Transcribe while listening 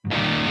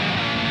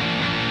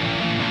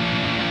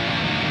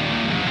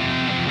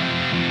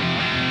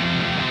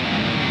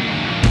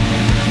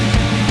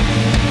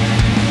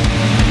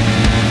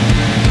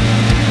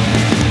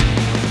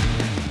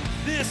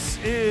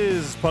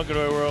Punkin'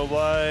 Away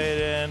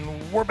Worldwide,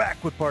 and we're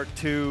back with part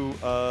 2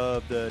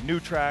 of the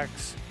new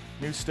tracks,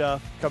 new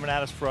stuff coming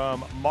at us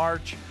from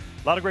March.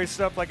 A lot of great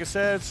stuff, like I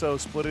said, so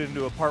split it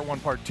into a part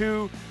 1, part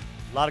 2.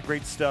 A lot of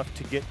great stuff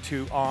to get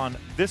to on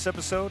this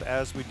episode,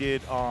 as we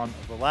did on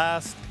the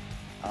last.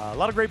 A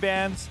lot of great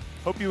bands.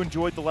 Hope you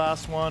enjoyed the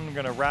last one. We're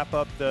going to wrap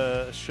up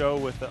the show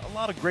with a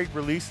lot of great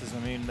releases. I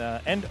mean,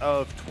 end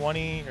of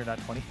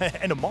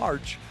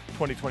March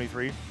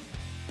 2023.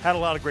 Had a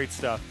lot of great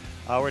stuff.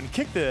 We're going to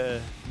kick the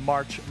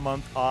March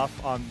month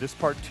off on this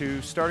part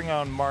 2. Starting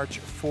on March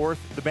 4th,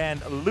 the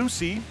band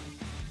Lucy.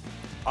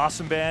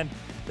 Awesome band.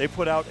 They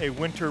put out a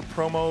winter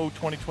promo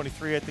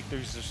 2023. I think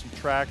there's some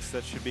tracks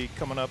that should be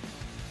coming up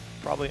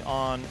probably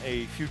on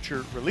a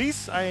future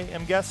release, I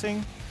am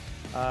guessing.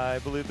 I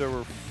believe there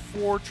were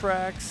 4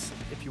 tracks.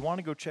 If you want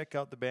to go check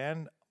out the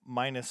band,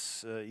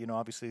 minus,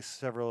 obviously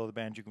several of the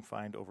bands you can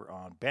find over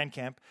on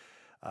Bandcamp.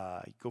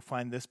 Go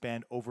find this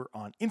band over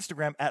on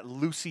Instagram at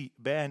Lucy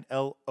Band,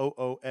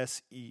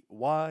 Loosey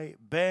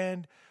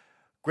Band.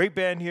 Great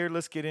band here.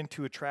 Let's get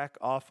into a track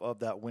off of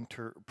that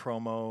winter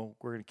promo.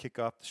 We're going to kick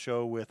off the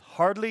show with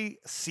Hardly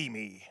See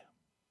Me.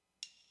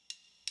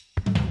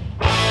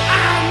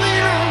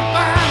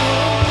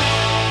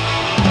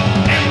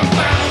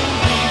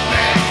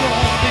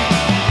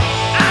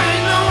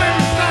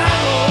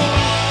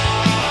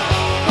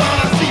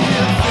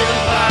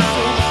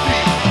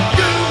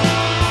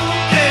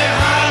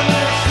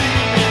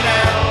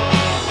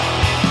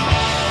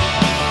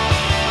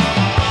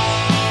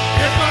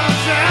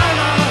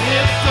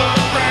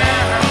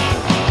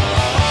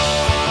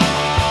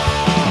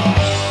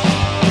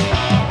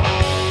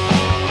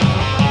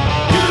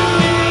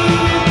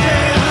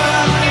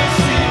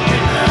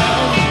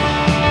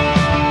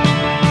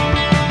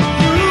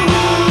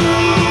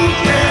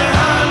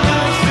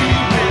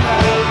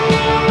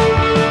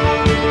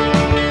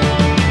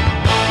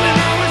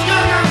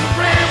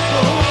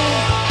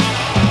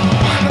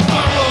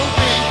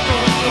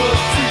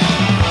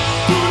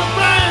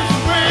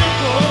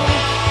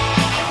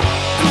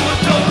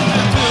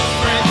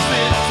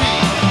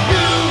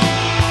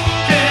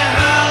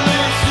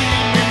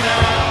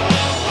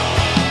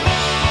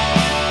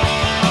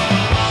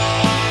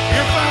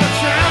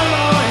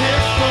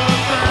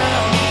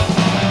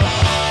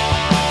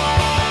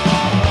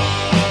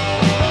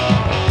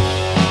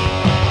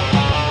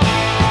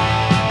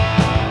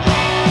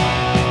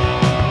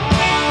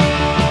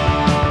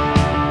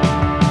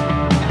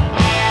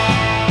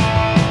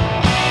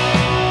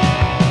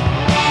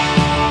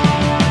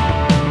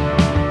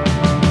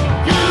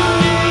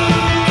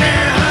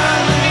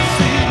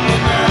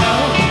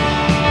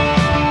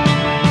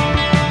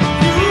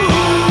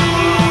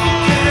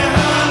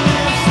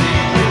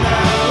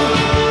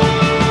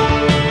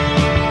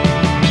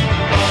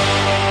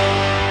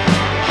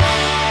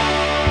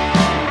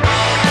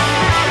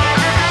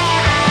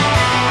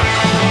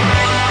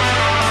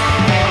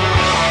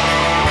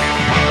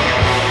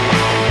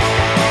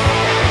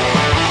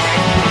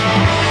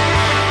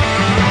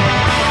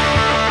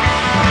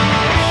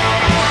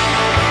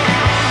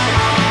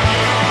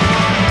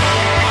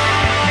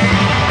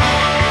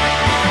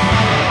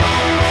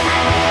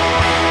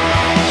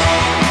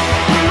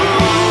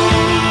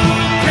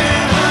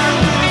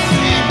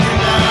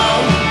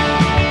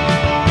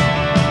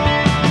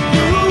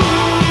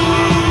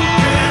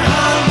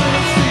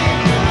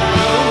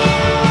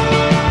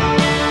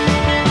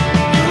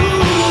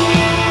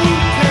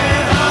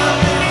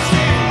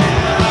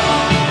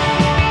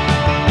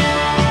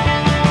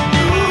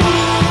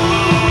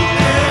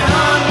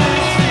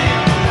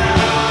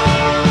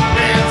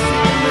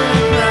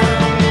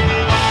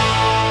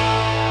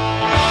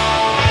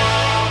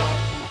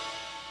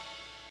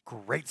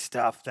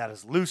 That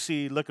is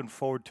Lucy. Looking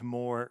forward to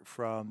more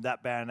from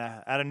that band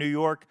out of New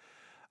York.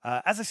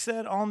 As I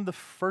said on the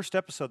first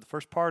episode, the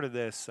first part of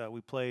this,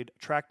 we played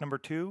track number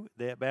 2.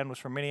 That band was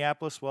from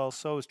Minneapolis. Well,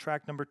 so is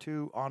track number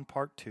 2 on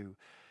part 2.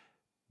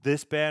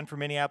 This band from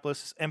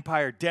Minneapolis is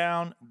Empire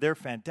Down. They're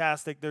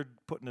fantastic. They're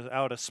putting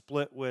out a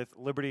split with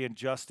Liberty and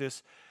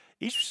Justice.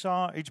 Each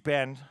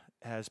band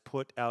has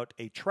put out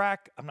a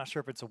track. I'm not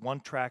sure if it's a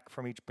 1 track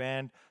from each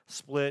band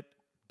split,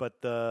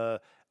 but the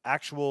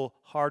actual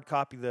hard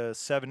copy, the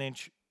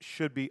 7-inch,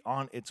 should be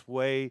on its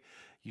way.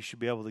 You should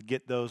be able to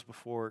get those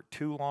before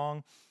too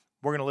long.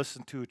 We're going to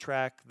listen to a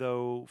track,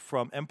 though,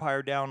 from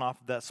Empire Down off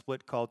of that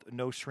split called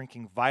No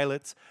Shrinking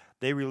Violets.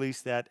 They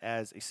released that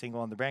as a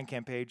single on the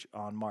Bandcamp page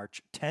on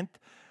March 10th.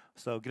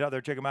 So get out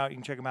there, check them out. You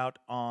can check them out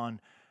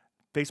on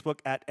Facebook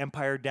at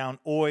Empire Down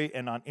Oi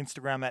and on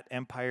Instagram at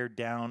Empire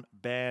Down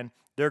Band.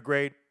 They're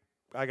great.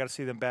 I got to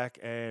see them back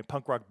at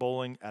Punk Rock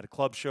Bowling at a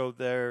club show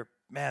there.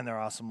 Man, they're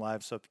awesome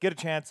live. So if you get a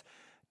chance,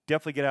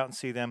 definitely get out and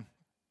see them.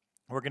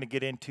 We're going to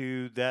get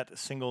into that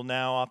single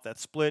now off that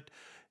split.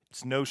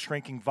 It's No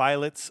Shrinking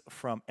Violets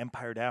from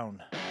Empire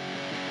Down.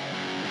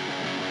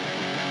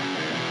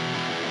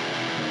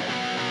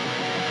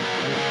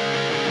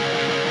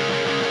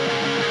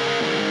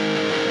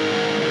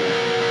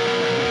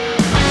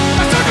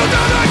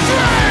 Down the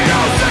train,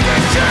 no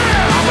second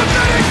chance. I'm a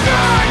pathetic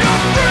kind of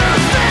real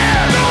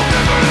stand. I'll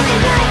never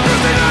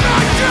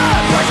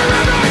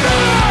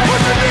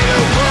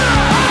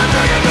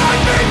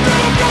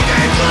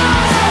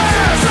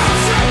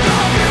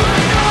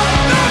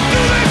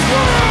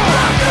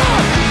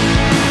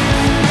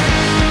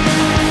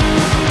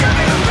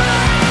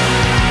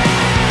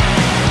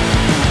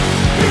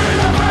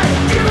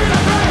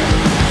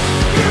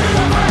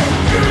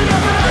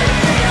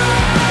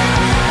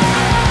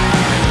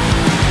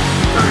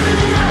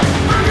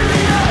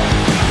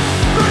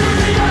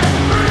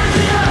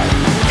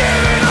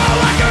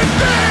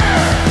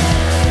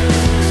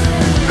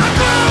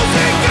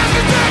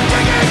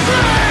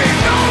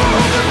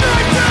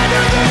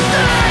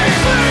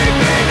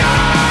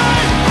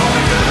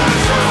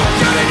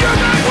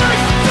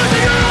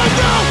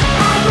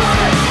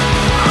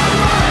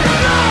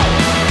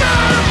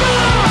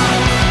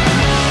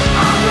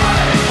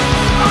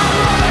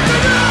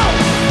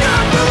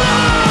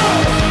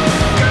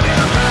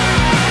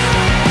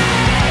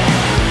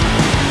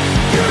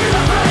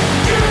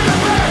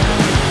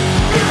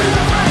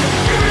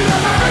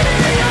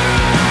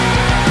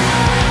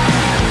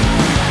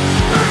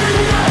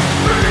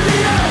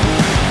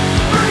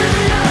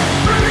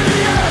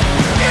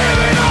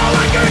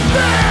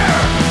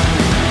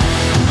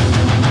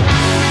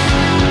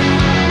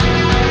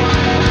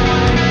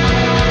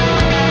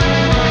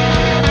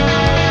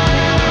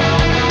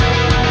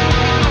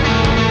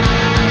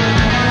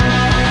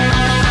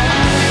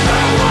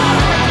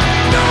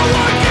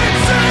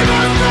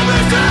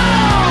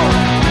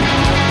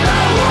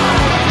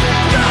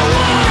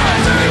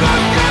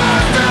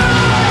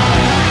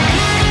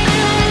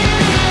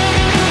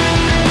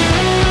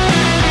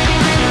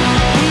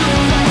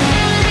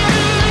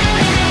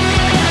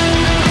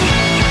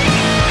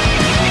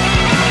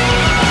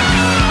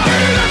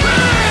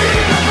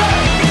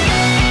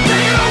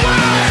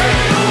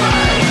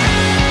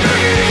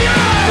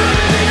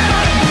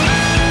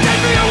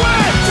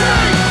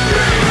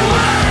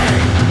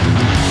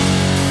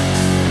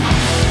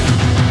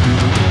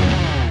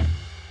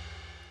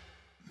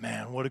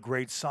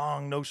great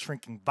song, No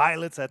Shrinking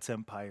Violets. That's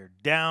Empire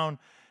Down.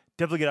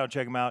 Definitely get out and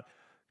check them out.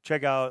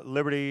 Check out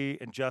Liberty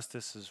and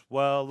Justice as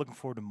well. Looking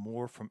forward to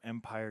more from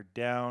Empire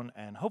Down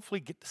and hopefully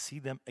get to see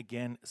them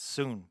again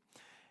soon.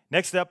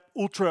 Next up,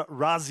 Ultra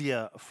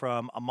Razia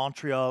from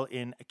Montreal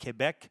in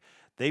Quebec.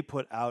 They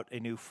put out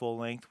a new full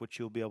length, which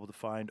you'll be able to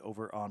find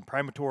over on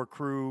Primator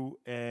Crew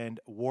and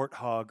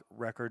Warthog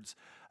Records.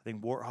 I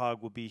think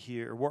Warthog will be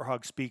here, or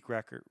Warthog Speak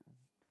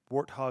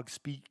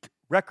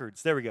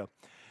Records. There we go.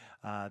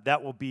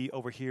 That will be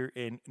over here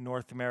in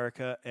North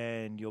America,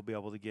 and you'll be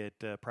able to get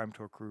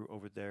Primator Crew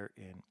over there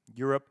in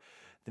Europe.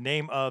 The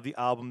name of the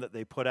album that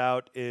they put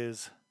out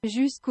is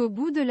Jusqu'au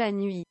bout de la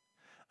nuit.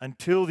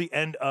 Until the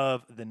End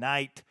of the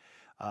Night.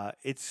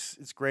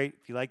 It's great.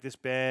 If you like this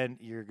band,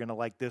 you're going to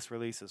like this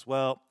release as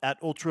well. At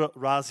Ultra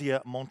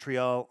Razia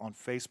Montreal on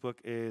Facebook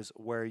is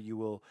where you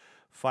will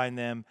find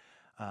them.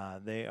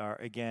 They are,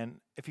 again,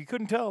 if you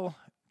couldn't tell,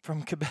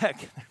 from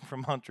Quebec,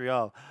 from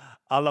Montreal.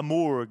 À la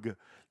Morgue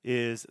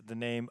is the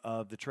name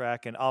of the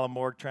track, and à la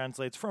morgue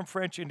translates from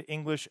French into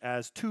English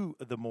as to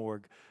the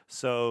morgue.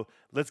 So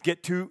let's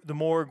get to the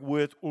morgue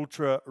with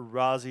Ultra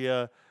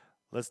Razia.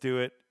 Let's do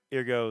it.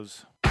 Here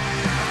goes.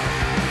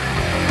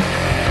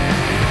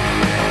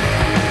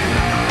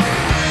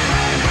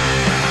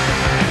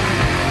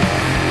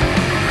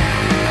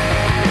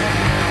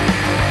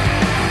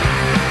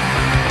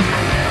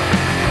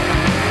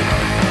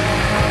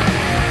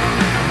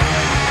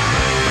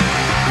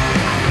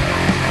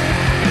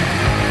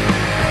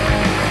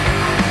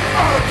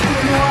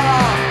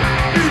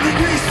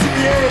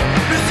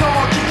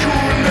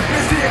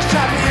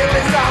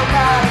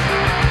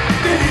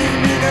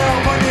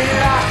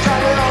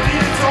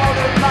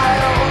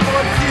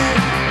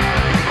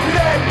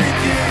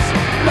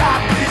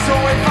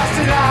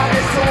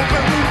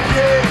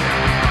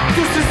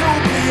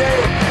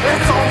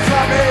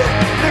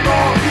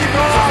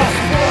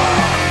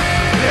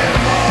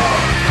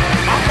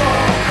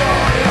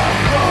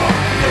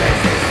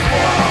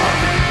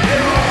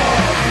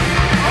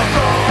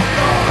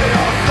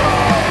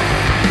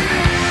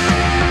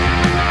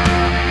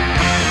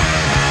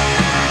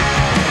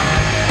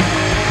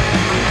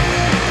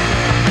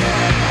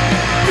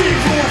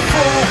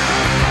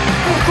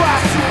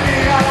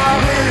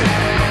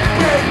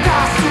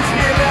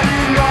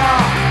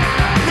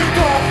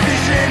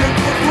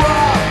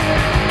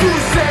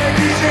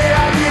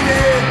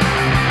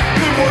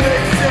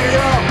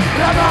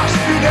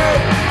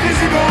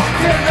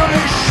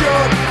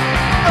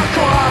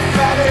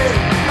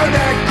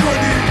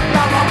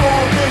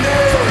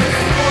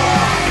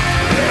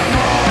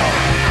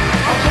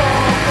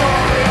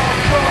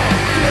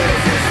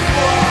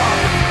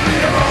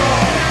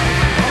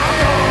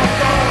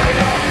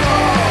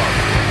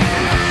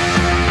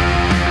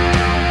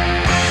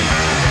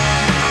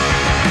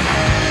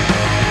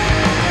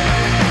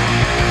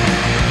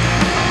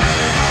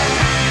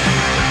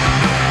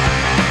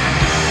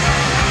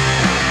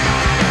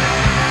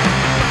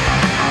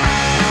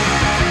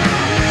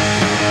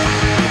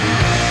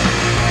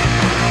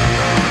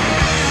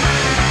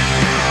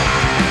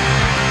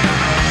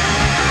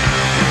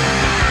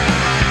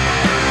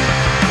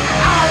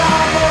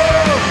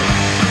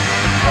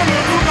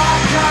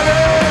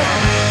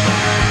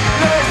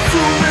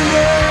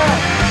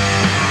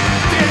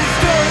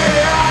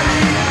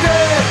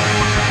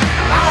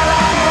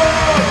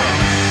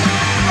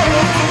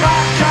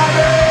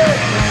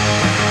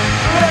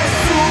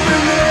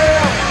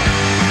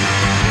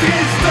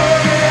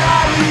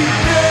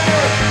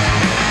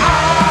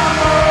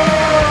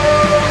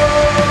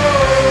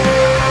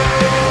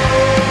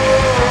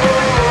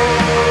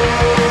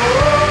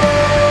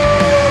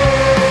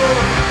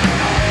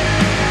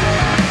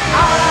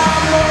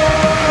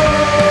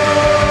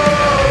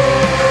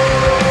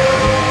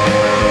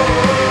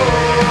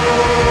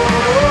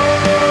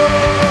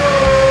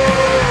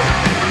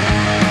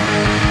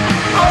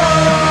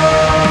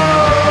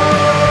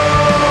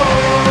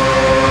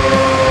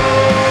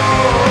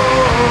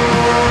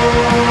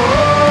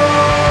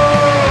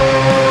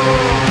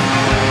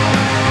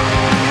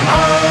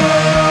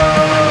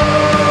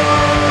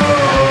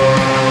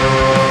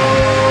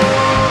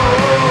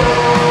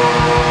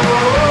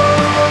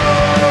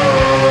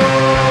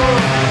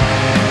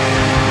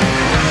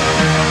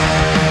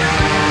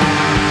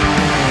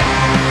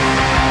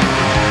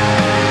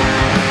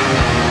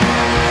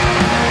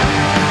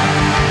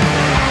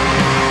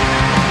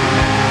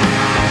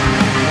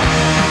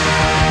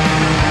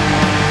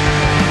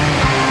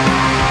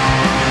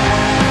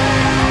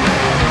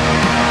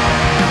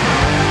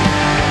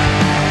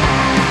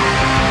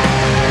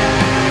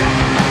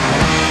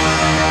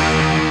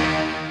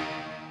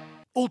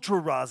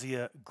 Ultra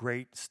Razia,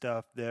 great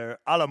stuff there.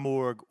 A la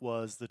Morgue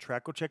was the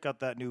track. Go check out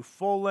that new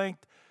full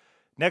length.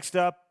 Next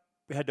up,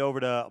 we head over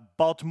to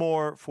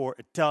Baltimore for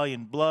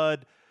Italian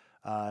Blood.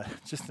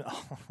 Just an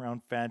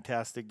all-around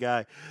fantastic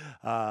guy.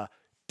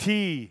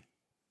 T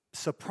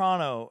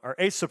Soprano, or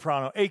Ace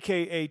Soprano,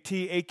 a.k.a.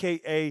 T,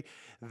 a.k.a.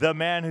 the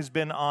man who's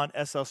been on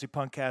SLC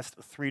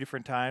Punkcast 3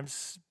 different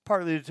times,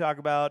 partly to talk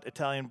about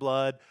Italian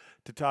Blood,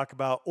 to talk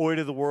about Oi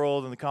to the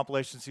World and the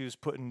compilations he was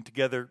putting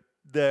together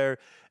there,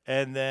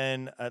 and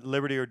then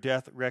Liberty or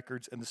Death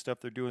Records and the stuff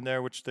they're doing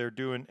there, which they're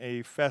doing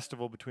a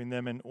festival between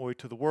them and Oi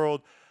to the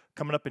World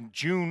coming up in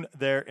June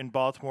there in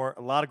Baltimore.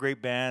 A lot of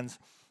great bands.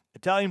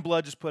 Italian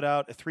Blood just put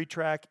out a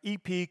 3-track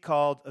EP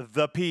called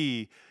The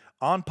P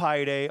on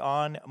Pie Day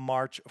on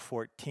March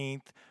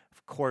 14th.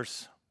 Of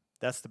course,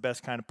 that's the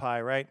best kind of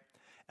pie, right?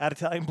 At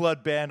Italian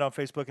Blood Band on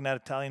Facebook and at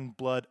Italian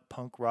Blood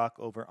Punk Rock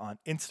over on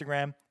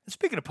Instagram. And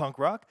speaking of punk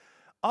rock,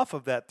 off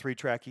of that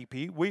 3-track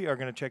EP, we are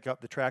going to check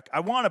out the track I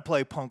Want to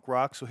Play Punk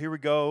Rock. So here we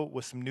go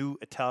with some new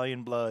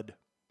Italian Blood.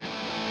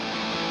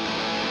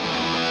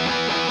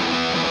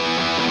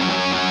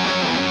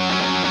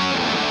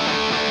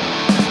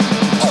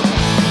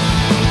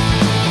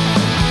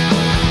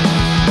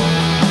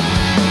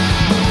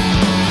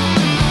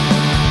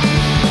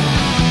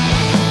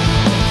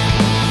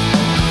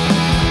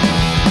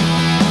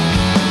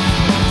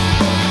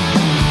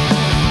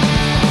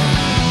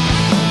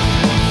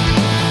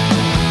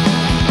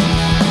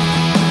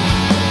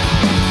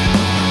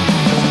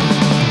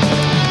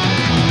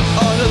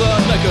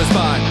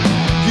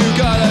 You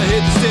gotta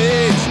hit the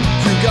stage,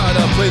 you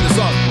gotta play the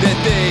song that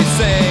they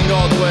sang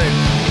all the way.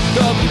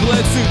 The people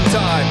in suit and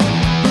tie,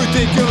 who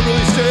think you're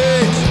really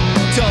strange,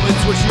 tell me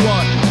it's what you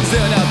want, cause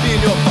they'll not be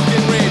in your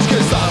fucking range.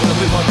 Cause I wanna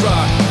play punk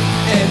rock,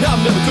 and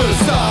I'm never gonna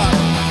stop.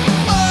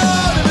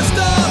 I'll never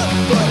stop,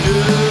 but you.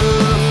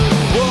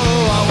 Whoa,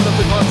 I wanna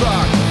play punk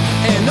rock,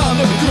 and I'm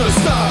never gonna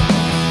stop.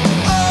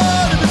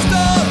 I'll never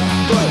stop,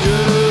 but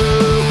you.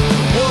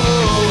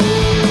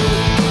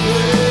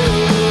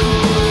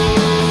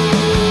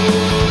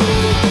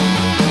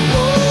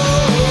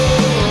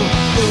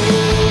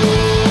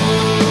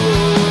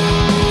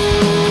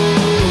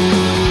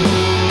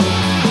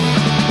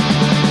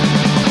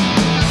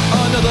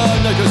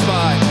 Goes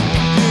by.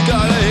 You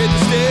gotta hit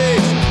the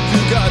stage, you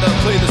gotta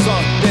play the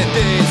song that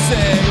they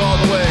sang all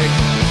the way.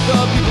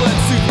 The people in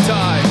suit and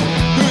tie,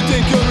 who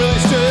think you're really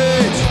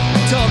strange,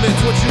 tell me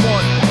it's what you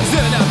want, cause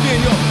they're not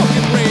in your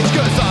fucking range.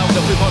 Cause I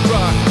wanna play punk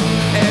rock,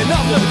 and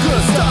I'm never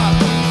gonna stop.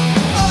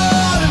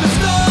 I'll never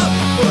stop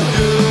for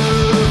you.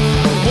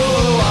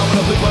 Whoa, I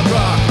wanna play punk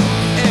rock,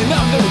 and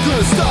I'm never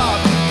gonna stop.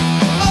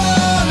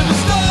 I'll never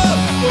stop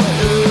for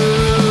you.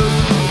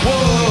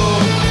 Whoa.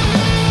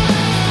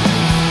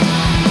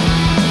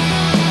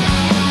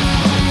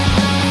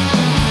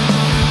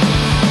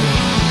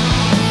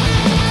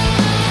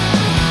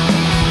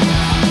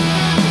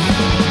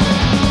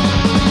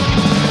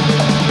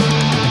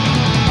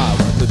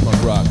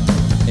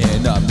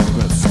 And I'm never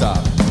gonna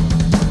stop.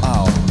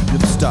 I'll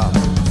never stop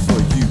for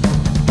you.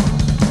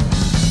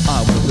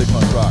 I wanna play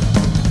punk rock,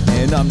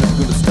 and I'm never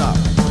gonna stop.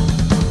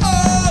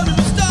 I'll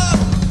never stop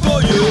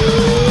for you.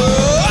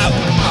 I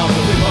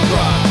wanna play punk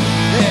rock,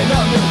 and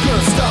I'm never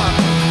gonna stop.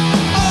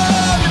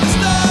 I'll never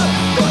stop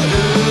for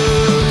you.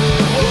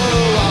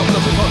 Oh, I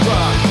wanna play punk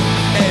rock,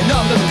 and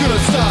I'm never gonna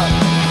stop.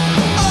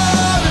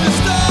 I'll never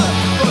stop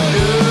for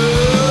you.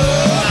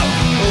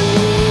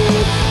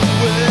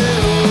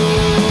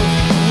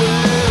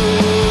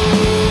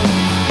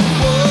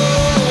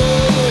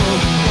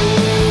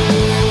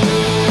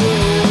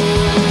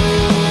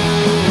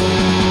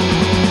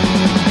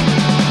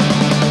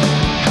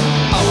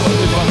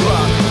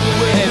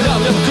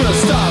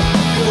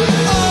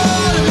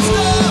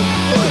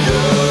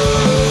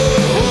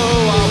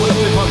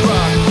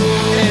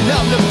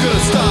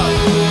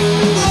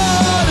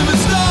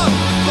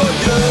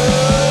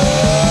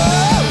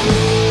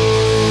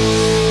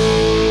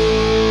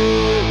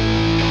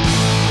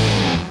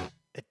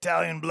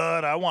 Italian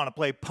Blood, I Want to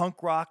Play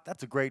Punk Rock.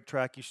 That's a great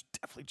track. You should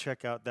definitely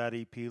check out that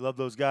EP. Love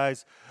those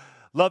guys.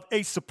 Love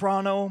Ace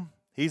Soprano.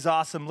 He's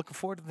awesome. Looking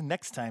forward to the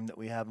next time that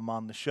we have him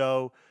on the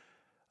show.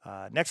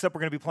 Next up, we're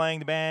going to be playing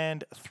the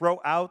band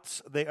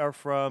Throwouts. They are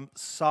from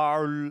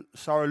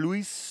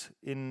Saarlouis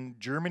in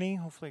Germany.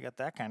 Hopefully I got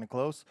that kind of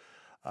close.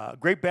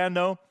 Great band,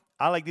 though.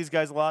 I like these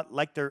guys a lot.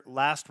 Like their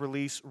last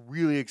release.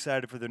 Really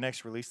excited for their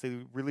next release. They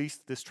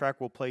released this track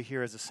we'll play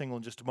here as a single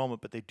in just a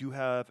moment, but they do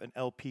have an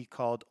LP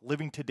called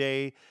Living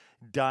Today,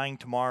 Dying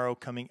Tomorrow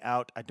coming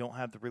out. I don't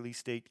have the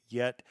release date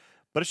yet,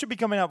 but it should be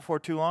coming out before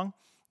too long.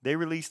 They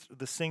released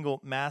the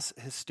single Mass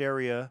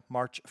Hysteria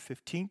March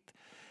 15th.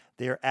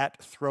 They are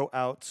at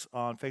Throwouts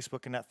on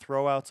Facebook and at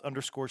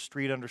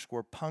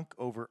Throwouts_street_punk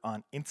over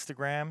on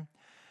Instagram.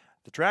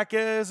 The track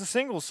is a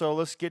single, so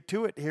let's get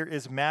to it. Here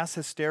is Mass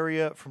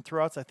Hysteria from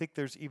Throwouts. I think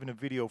there's even a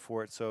video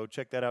for it, so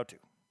check that out too.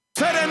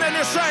 Sitting in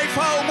your safe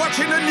home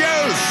watching the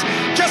news,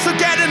 just to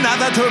get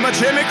another too much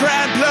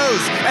immigrant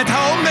blues. At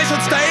home they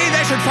should stay,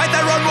 they should fight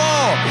their own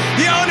war.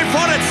 The only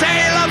for that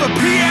sale of a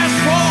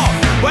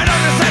PS4. When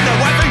understand the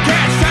wife and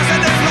kids just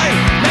in the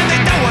flame, then they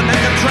don't want to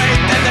trade,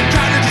 then they're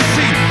trying to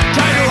deceive.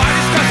 Try to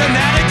hide discuss an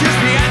attitude,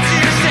 the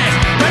answer is this.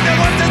 When the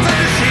ones that's on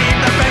the sheep,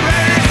 they've been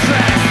very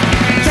stressed.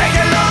 Take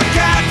a look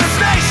at the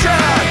station,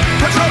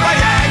 controlled by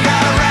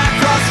anger and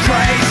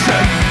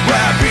frustration,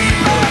 where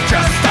people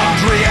just don't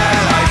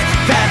realize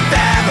that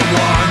they're the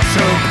ones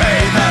who pay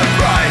the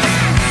price.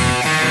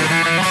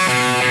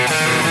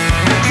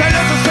 Say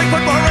that's a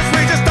secret, Boris,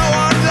 we just don't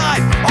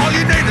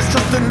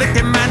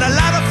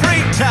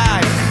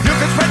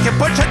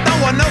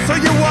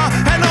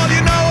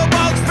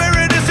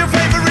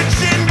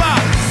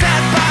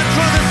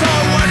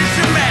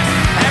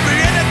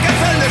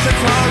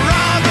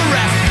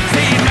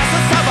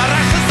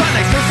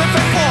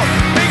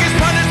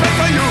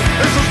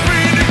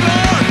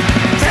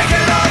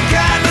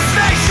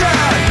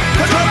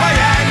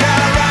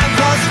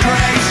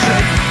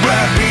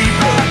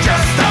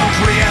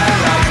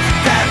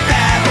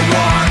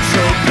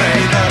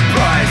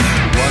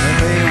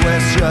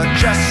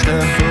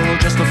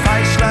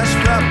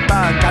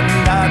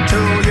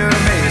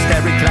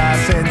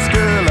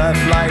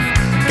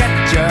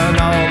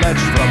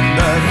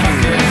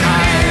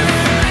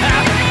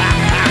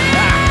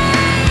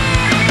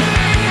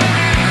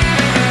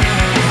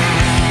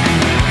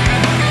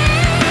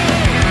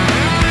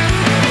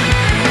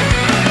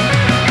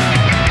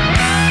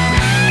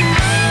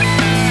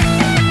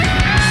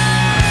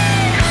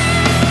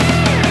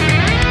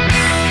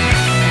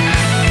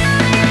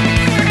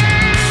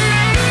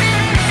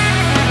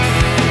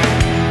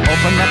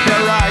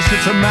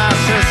It's a mass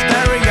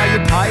hysteria, you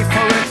pay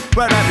for it.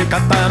 Where have you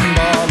got them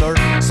dollars?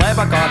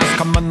 Saber God is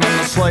coming on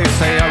the slaves,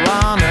 stay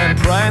around and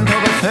praying to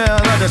the fear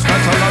that is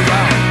all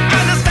around.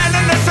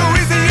 Understanding it's so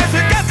easy if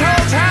you get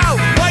told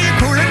how. Why you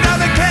cooling down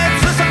the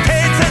kids with some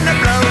kids in the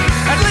blue?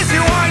 At least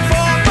you ain't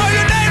for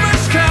your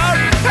neighbor's car.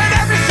 And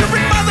every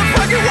stupid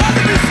motherfucker you want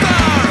to be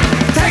star.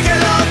 Take a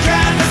look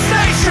at the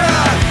station,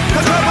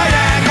 controlled by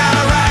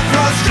anger and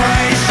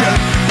frustration,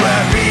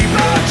 where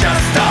people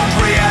just don't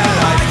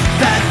realize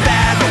that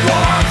they're the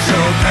ones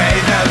who pay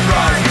the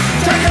price.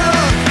 Take a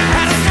look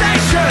at the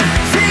station,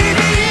 see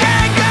the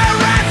anger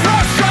and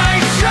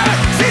frustration,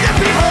 see the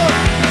people,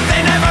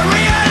 they never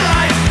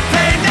realize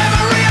that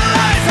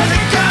they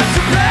got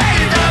to pay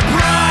the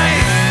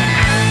price.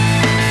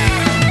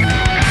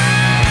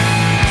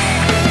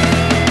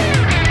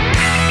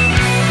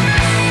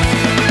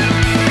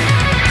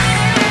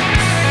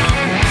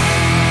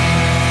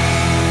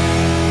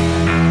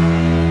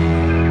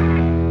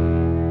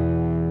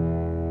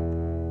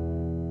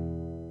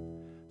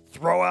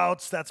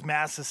 Throwouts, that's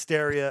Mass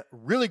Hysteria.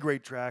 Really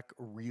great track.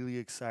 Really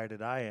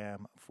excited I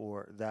am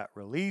for that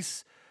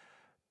release.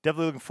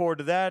 Definitely looking forward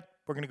to that.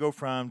 We're going to go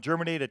from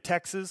Germany to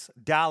Texas,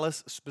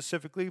 Dallas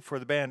specifically, for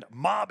the band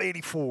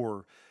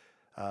POWW.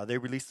 They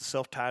released the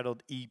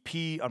self-titled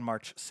EP on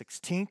March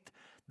 16th.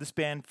 This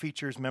band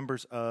features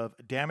members of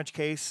Damage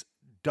Case,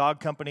 Dog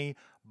Company,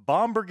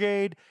 Bomb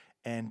Brigade,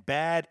 and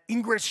Bad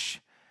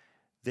English.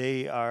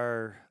 They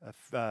are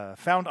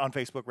found on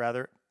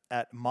Facebook,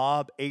 at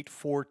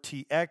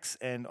mob84tx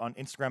and on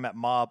Instagram at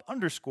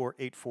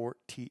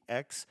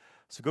mob_84tx.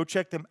 So go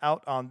check them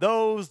out on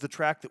those. The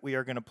track that we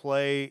are going to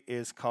play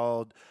is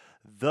called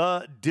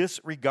The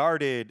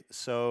Disregarded.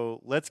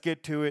 So let's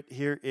get to it.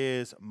 Here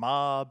is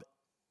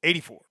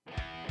Mob84.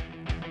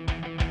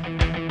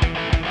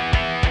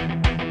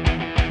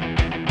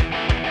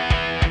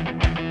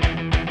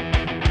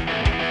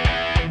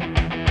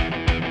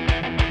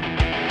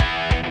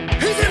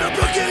 He's in a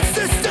broken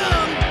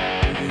system.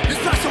 He's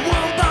passing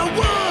one by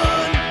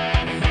one.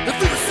 The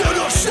feet are still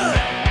not shut.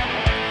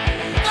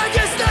 I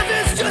guess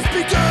nothing's just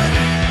begun.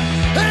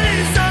 And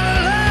he's all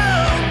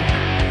alone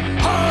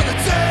on the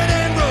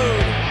turning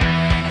road.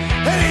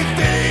 And he's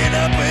filling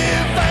up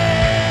with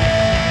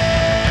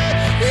fire.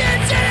 The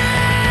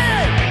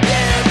engine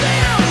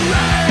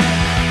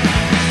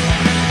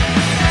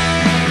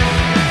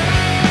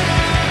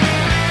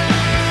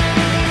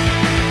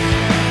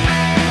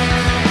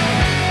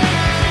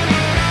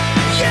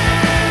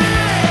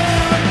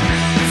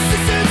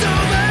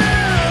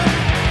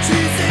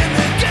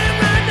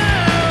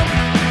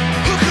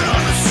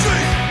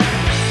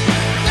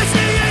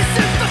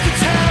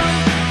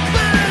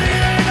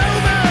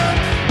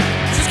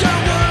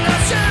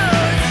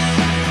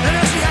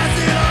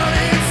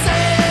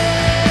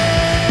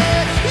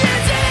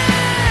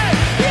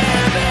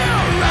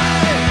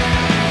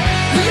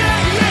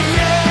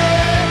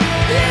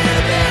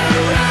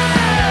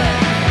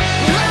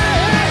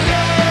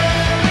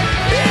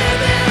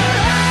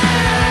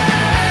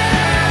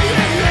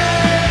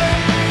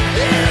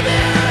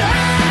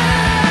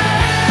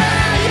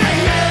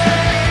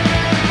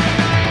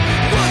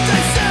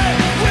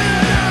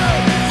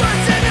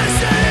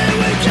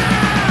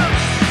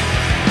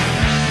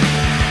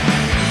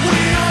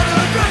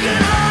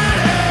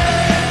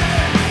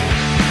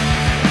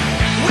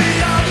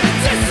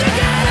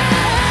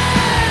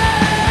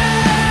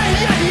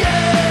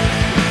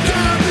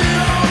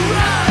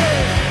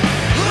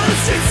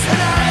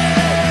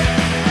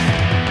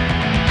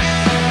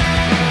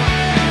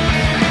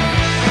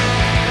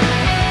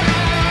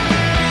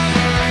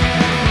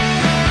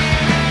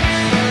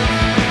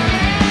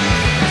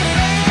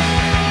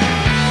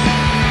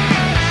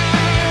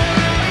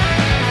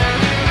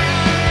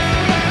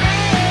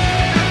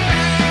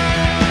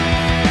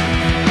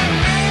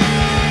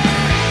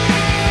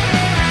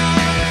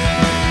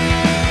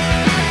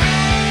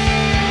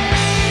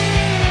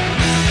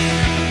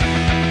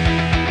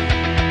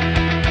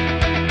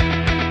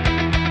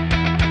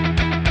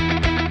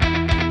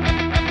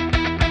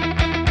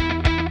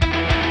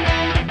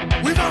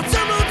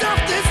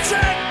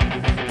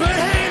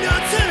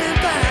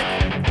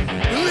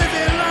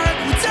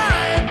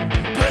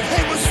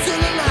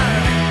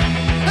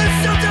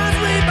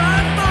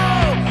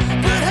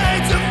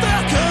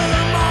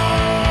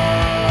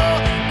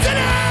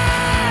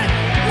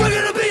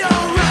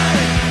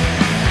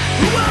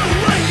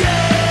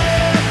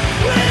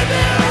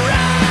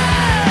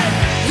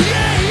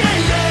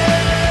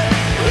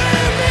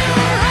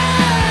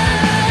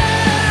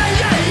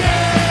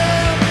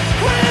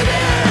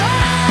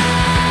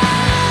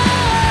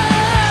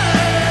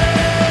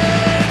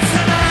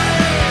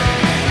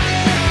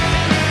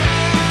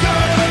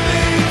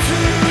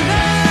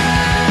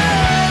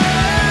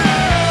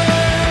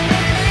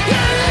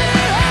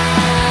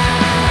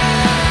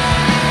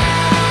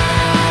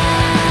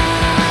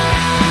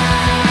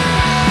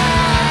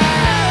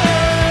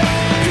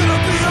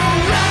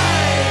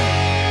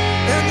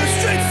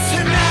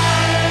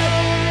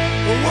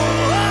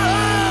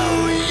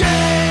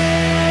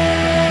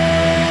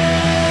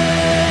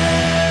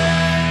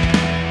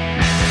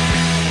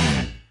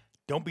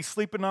don't be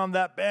sleeping on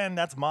that band.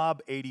 That's Mob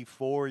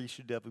 84. You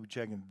should definitely be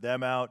checking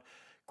them out.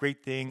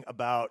 Great thing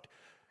about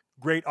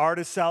great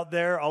artists out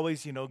there,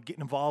 always,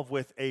 getting involved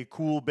with a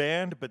cool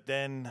band, but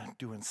then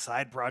doing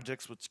side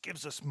projects, which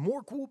gives us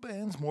more cool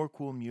bands, more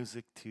cool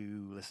music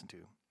to listen to.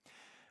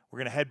 We're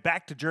going to head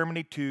back to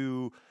Germany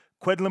to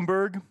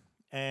Quedlinburg,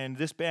 and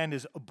this band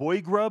is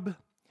Boygrub.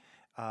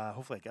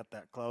 Hopefully I got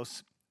that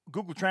close.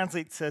 Google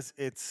Translate says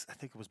I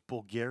think it was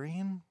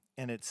Bulgarian,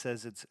 and it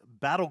says it's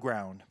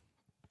Battleground.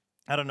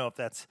 I don't know if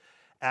that's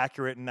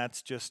accurate, and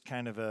that's just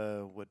kind of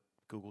what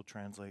Google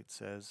Translate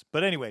says.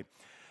 But anyway,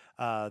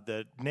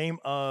 the name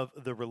of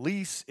the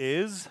release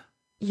is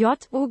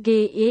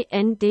JOGENDTREUME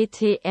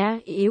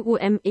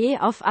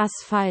auf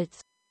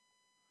Asphalt.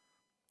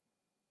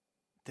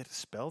 Did it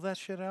spell that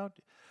shit out?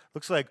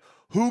 Looks like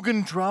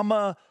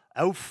Hugendrama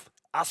auf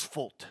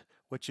Asphalt,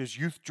 which is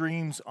Youth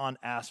Dreams on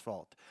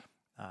Asphalt.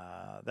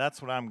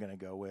 That's what I'm going to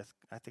go with.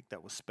 I think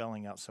that was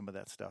spelling out some of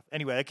that stuff.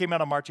 Anyway, that came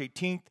out on March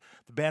 18th.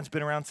 The band's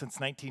been around since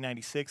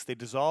 1996. They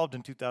dissolved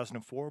in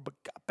 2004, but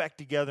got back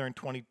together in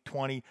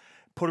 2020,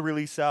 put a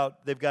release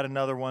out. They've got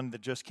another one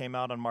that just came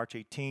out on March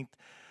 18th.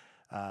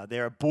 They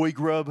are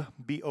Boygrub,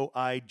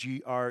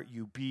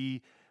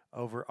 Boigrub,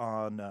 over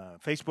on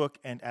Facebook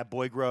and at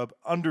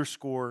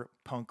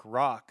Boygrub_punk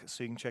rock.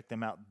 So you can check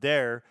them out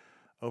there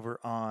over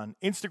on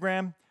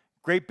Instagram.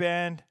 Great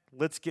band.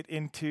 Let's get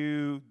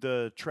into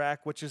the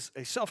track, which is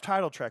a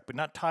self-titled track, but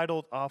not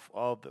titled off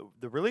of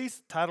the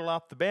release, titled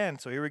off the band.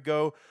 So here we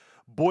go.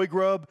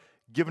 Boygrub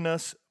giving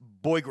us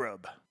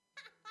Boygrub.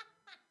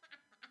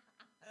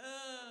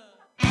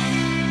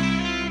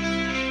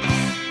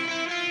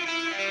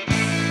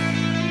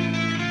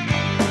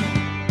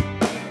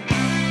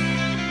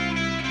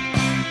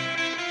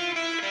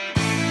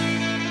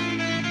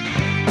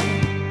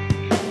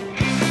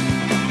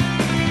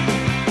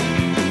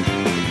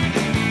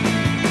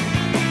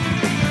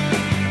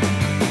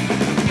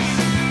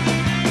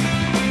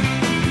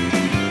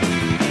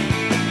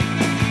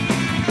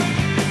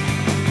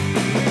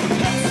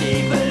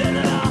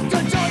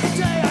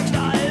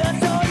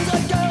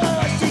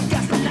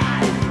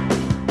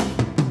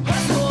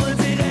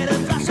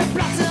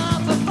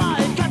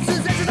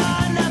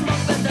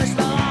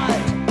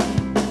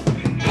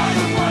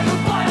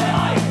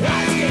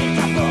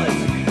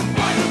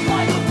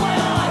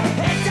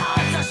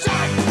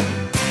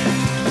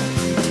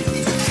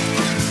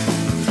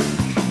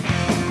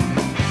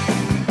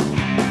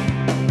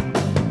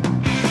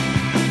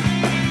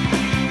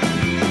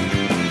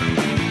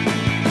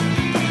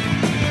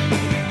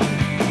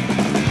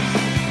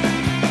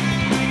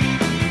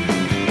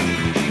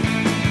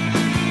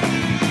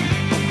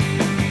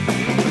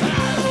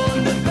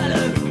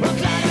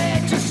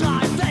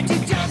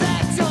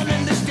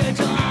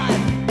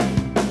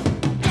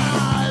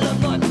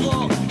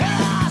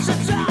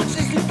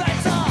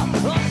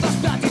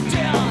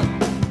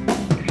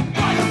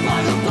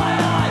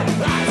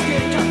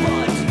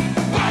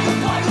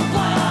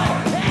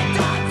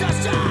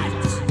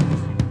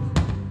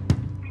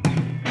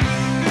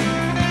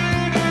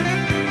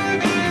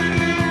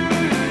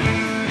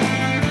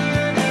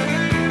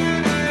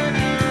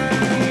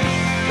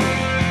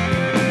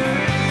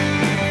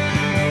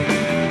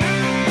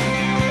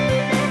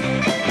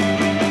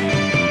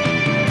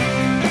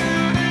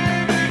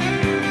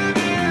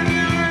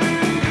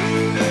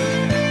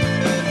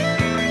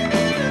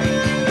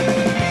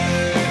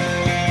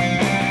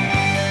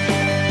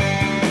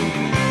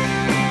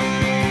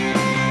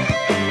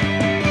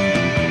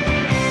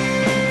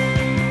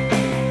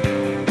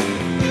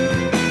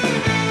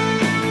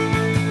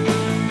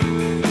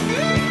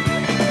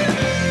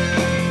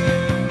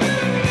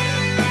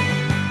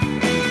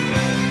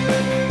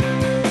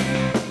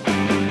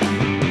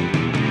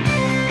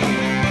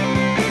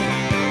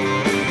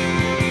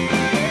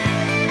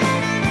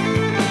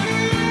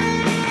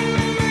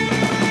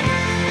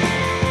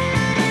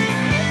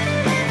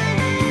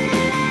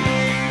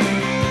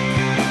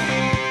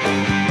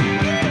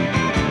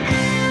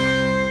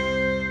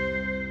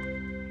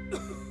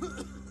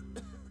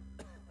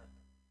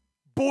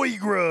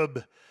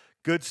 Boygrub.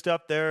 Good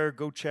stuff there.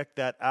 Go check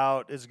that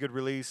out. It's a good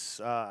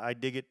release. I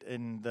dig it,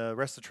 and the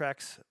rest of the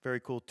tracks, very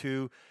cool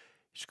too. You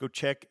should go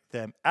check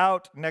them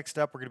out. Next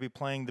up, we're going to be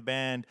playing the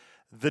band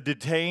The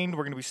Detained.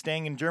 We're going to be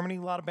staying in Germany.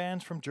 A lot of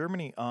bands from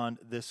Germany on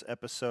this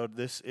episode.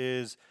 This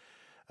is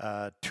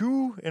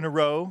 2 in a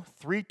row,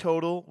 3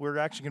 total. We're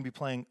actually going to be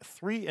playing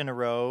 3 in a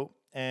row,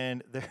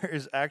 and there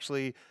is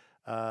actually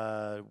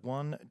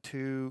 1,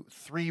 2,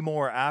 3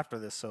 more after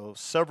this. So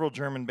several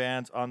German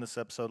bands on this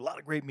episode. A lot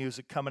of great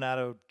music coming out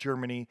of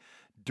Germany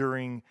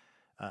during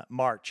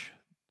March.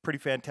 Pretty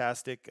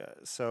fantastic.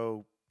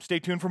 So stay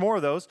tuned for more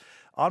of those.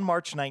 On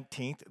March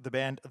 19th, the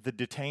band The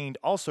Detained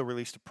also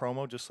released a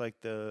promo, just like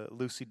the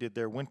Lucy did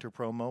their winter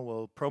promo.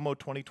 Well, Promo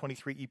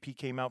 2023 EP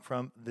came out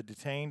from The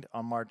Detained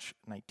on March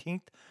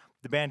 19th.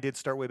 The band did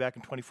start way back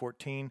in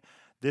 2014.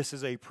 This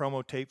is a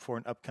promo tape for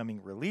an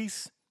upcoming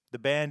release. The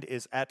band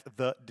is at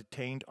The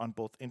Detained on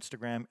both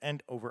Instagram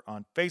and over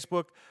on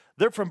Facebook.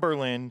 They're from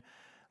Berlin.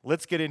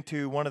 Let's get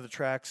into one of the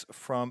tracks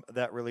from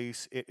that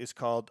release. It is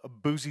called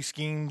Boozy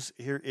Schemes.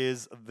 Here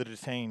is The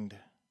Detained.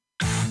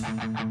 Weekend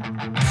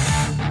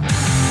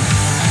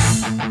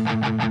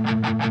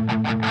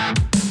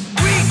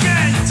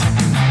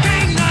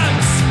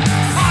kingdoms,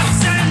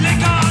 pubs and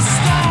liquor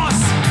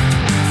stores,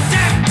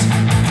 debt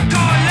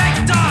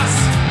collectors,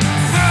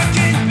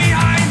 working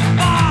behind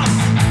bars.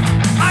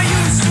 I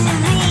used to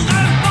rule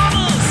the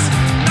bottles,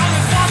 now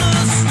the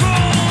bottles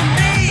rule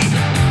me.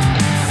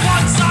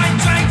 Once I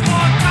drank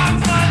for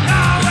comfort,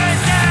 now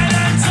it's dead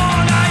and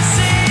all I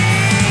see.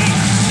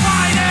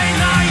 Friday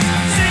night,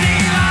 city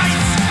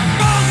lights,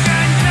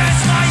 broken glass,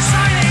 my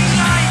shining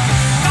light.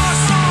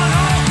 Lost all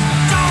hope,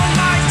 down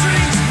my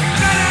dreams,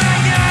 better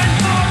again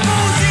for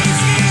boozy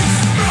schemes.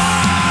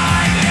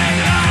 Friday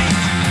night,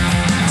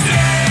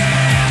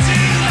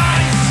 city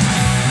lights,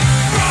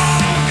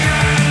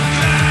 broken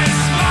glass,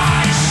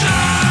 my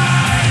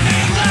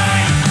shining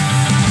light.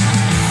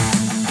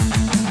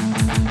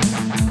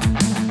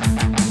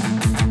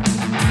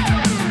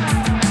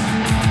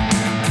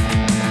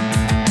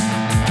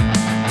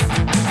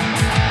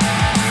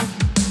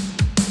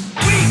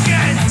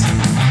 Weekend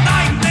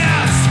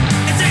nightmares,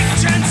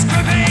 addictions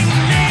gripping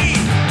me.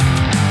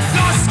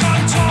 Lost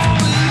control,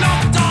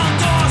 locked all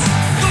doors,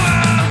 threw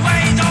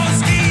away those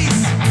keys.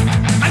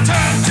 I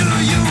turned to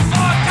you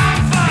for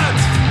comfort,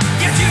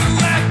 yet you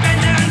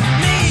abandoned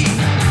me.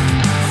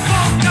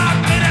 Woke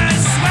up in a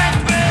sweat,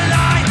 will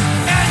I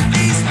end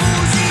these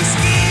boozy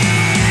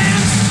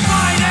schemes?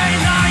 Friday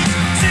night,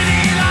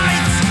 city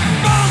lights,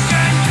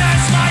 broken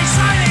glass, my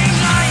shining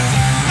light.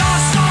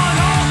 Lost all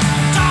hope,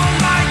 down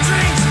my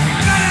drinks,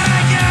 better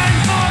again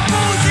for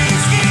boozy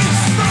schemes.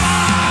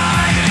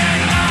 Friday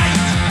night,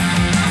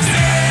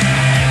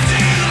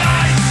 city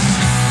lights,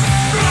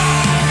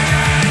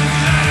 broken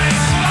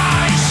glass,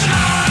 my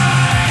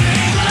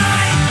shining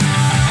light.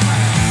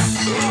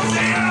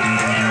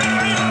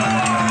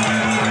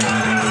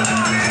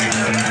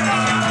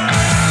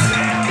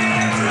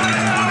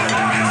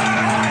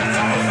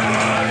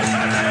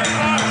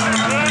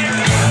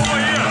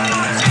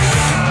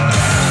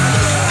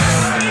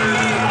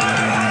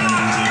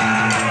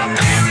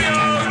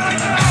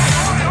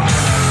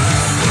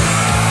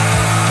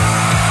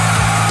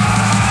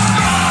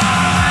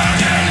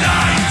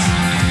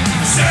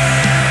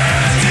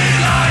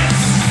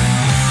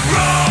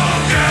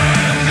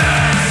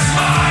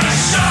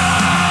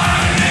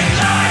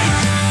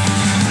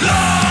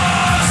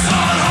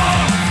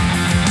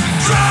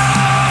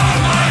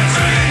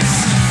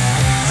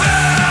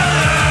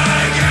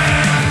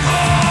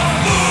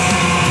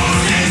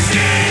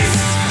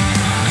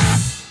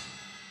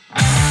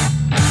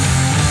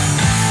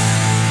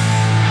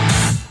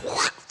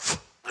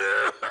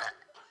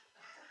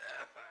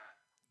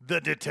 The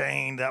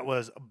Detained. That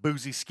was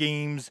Boozy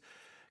Schemes.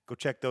 Go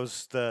check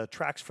the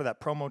tracks for that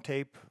promo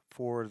tape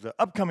for the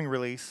upcoming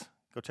release.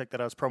 Go check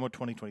that out. It's promo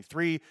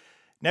 2023.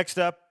 Next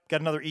up, got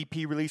another EP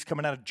release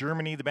coming out of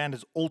Germany. The band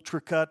is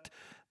Ultracut.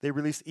 They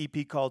released an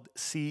EP called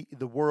See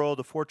the World,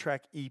 a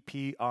 4-track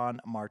EP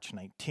on March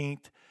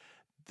 19th.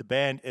 The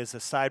band is a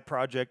side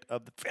project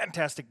of the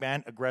fantastic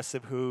band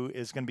Aggressive, who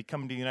is going to be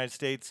coming to the United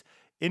States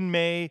in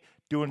May,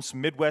 doing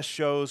some Midwest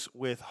shows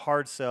with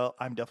Hard Sell.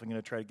 I'm definitely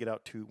going to try to get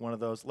out to one of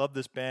those. Love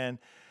this band.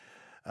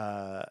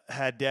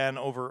 Had Dan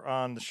over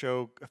on the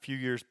show a few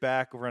years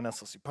back over on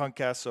SLC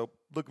Punkcast, so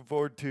looking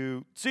forward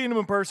to seeing him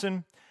in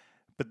person.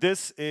 But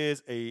this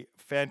is a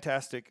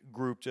fantastic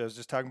group. I was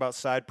just talking about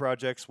side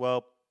projects.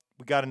 Well,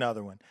 we got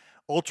another one.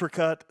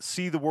 Ultracut,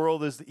 See the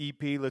World is the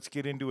EP. Let's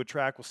get into a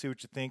track. We'll see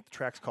what you think. The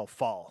track's called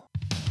Fall.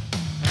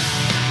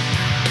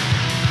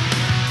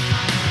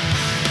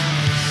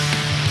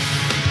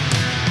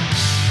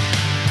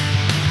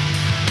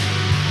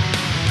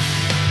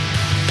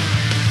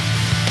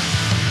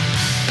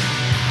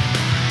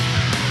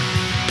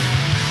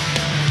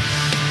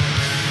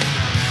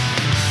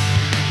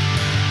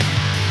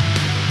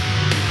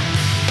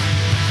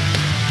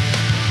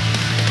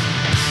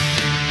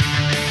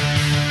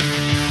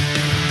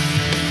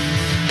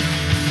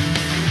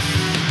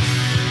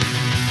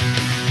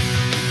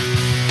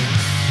 Friday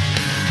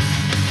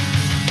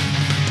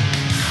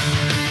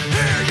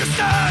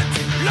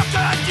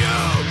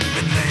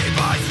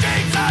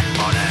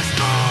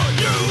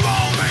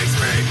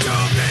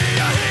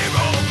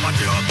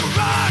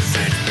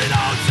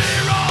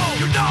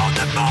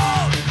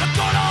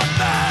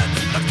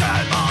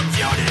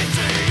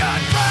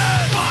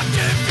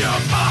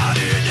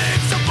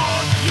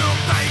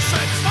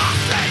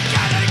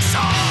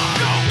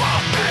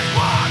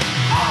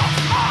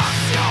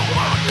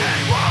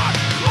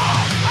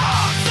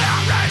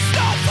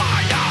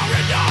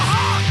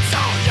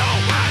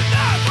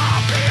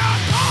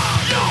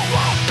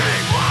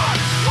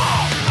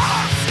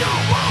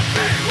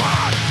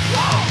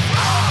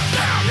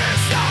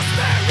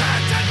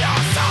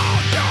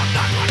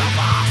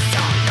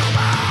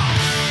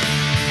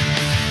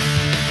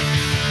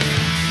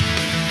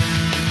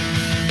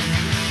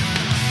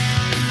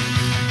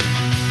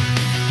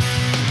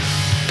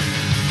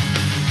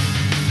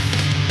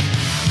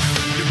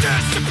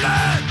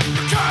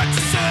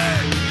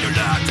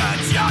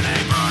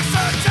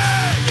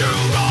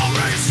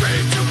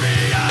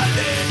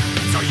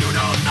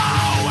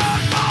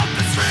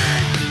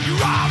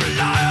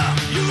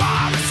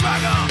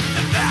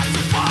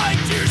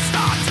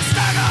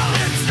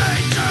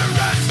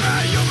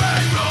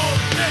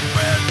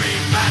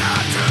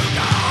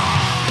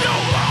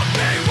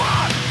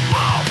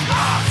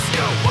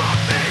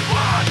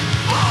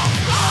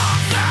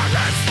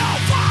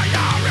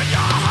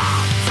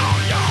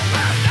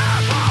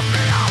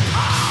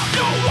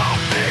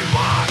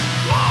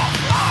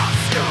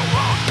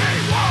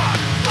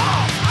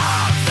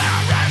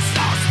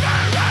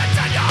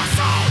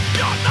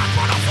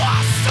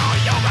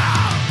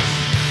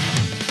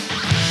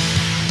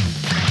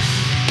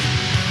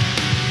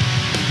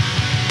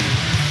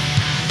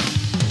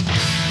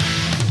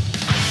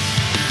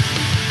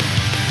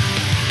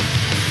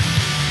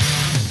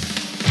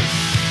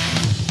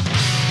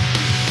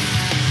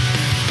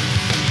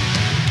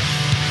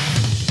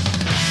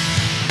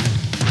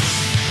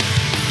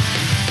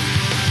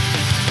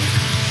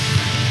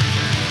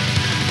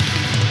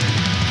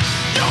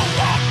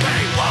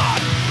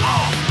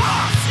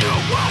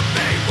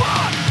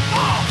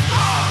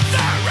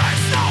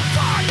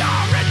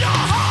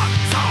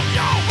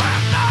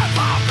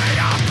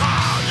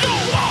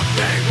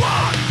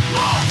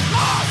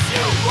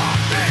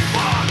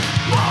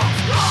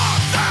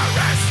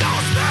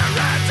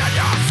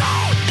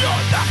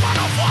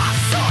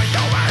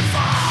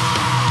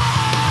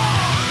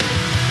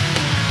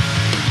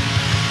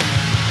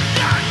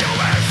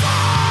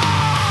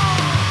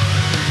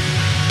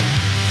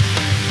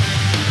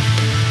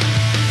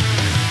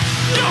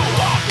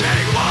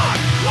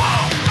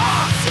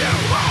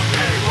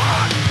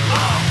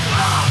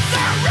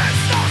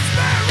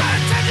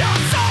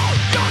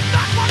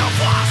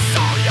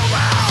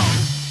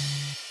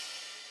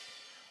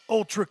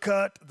Ultra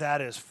Cut.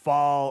 That is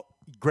Fall.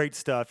 Great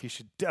stuff. You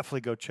should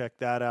definitely go check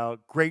that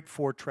out. Great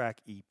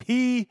 4-track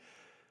EP.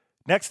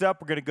 Next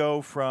up, we're going to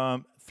go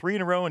from 3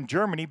 in a row in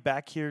Germany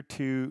back here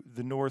to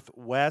the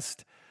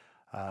Northwest.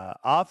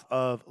 Off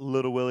of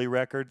Little Willie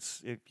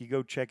Records. If you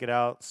go check it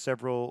out,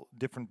 several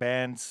different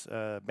bands,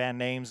 band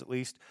names at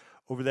least,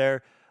 over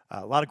there.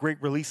 A lot of great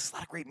releases, a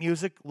lot of great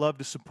music. Love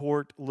to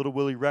support Little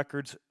Willie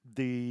Records.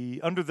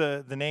 Under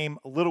the name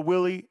Little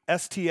Willie,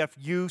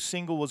 STFU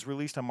single was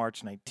released on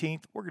March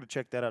 19th. We're going to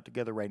check that out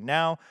together right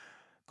now.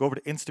 Go over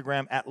to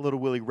Instagram at Little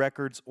Willie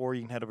Records, or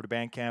you can head over to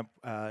Bandcamp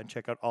and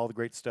check out all the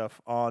great stuff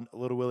on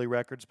Little Willie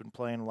Records. Been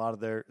playing a lot of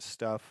their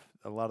stuff,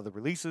 a lot of the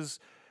releases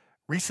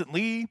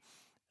recently.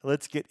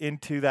 Let's get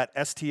into that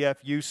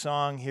STFU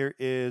song. Here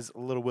is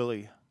Little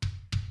Willie.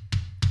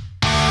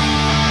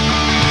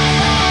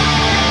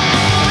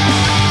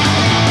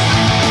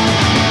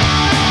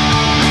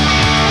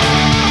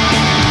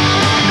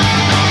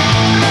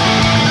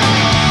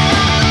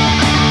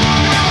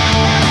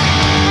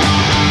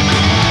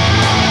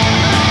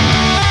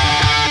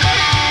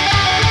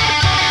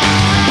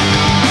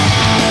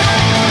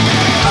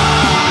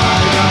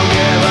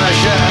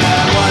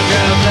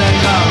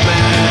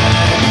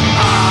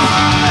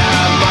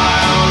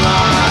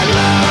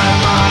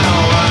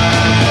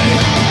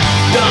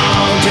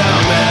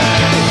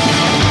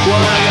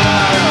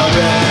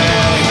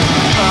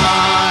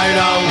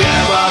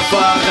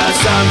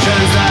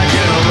 Assumptions that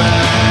you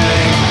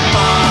make,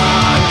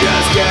 I'm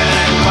just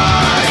getting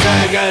by,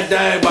 take it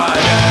day by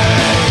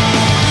day.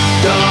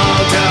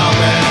 Don't tell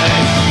me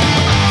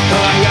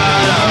I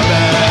gotta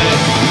be.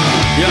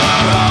 You're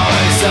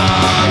always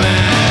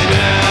summing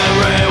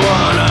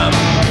everyone up.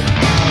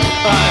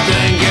 I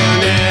think you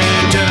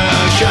need to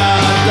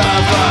shut the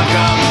fuck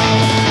up.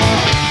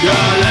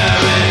 You're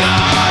living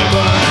high,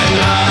 putting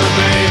other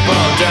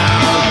people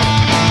down.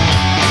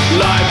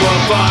 Life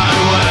will find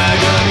a way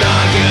to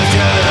knock you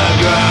to the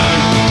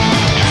ground.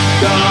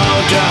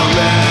 Don't tell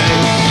me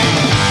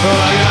who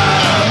I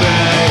gotta be.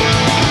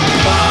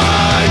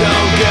 I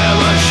don't give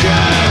a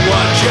shit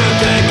what you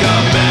think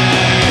of me.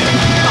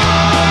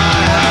 I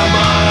have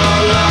my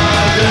own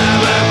life,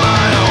 living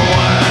my own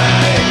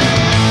way.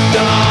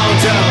 Don't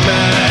tell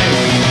me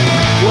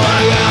what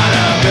I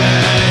gotta be.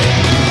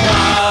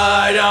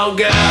 I don't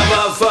give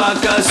a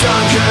fuck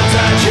assumptions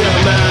that you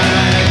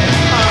make.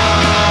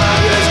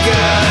 I'm just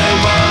getting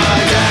by,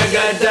 take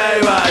it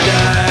day by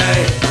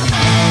day.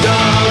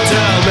 Don't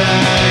tell me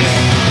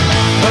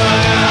who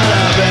I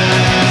gotta be.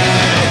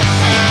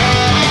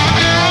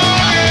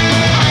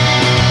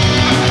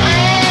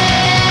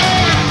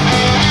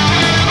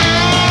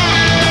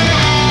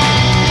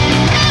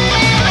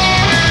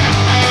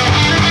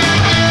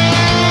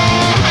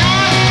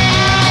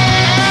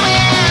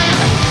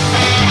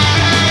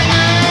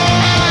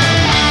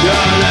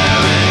 You're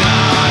living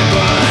high,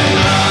 putting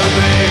other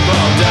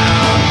people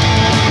down.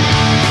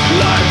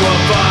 Life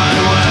will find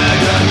a way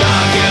to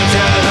knock you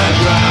to the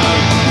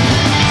ground.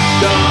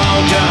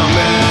 Don't tell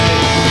me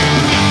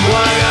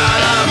what I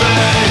gotta be.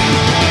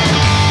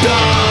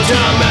 Don't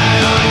tell me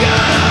who I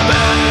gotta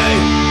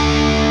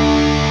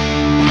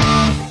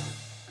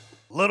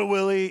be. Little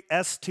Willie,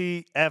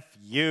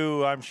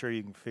 STFU. I'm sure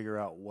you can figure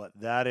out what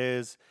that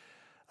is.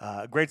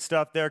 Great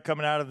stuff there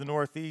coming out of the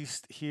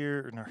Northwest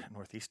here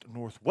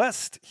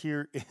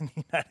in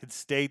the United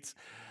States.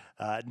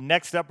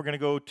 Next up, we're going to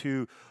go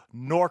to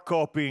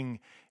Norrköping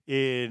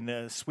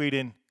in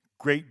Sweden.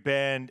 Great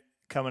band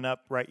coming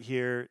up right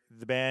here.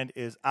 The band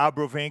is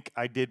Abrovink.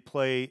 I did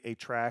play a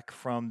track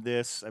from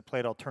this. I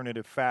played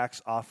Alternative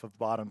Facts off of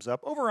Bottoms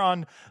Up over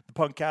on the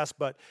Punkcast,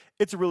 but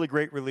it's a really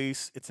great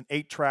release. It's an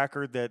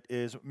 8-tracker that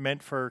is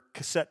meant for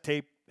cassette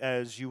tape,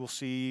 as you will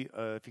see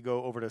if you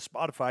go over to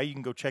Spotify. You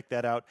can go check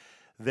that out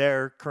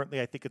there.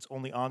 Currently, I think it's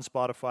only on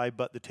Spotify,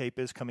 but the tape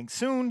is coming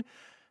soon.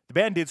 The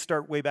band did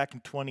start way back in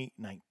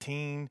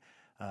 2019.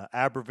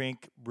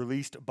 Abrovink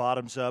released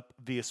Bottoms Up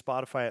via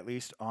Spotify, at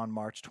least, on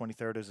March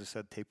 23rd. As I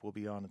said, tape will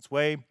be on its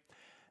way.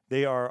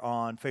 They are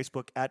on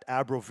Facebook at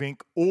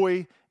Abrovink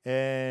Oi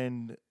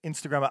and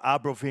Instagram at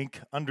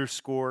Abrovink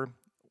 _.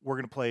 We're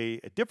going to play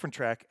a different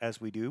track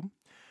as we do.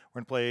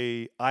 We're going to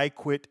play I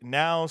Quit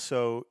Now.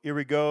 So here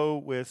we go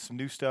with some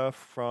new stuff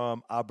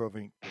from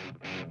Abrovink.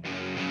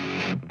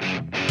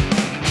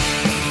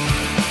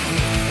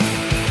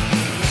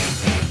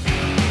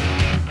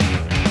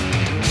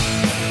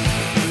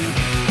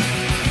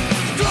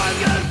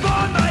 Struggle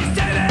for my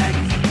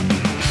savings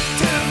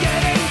to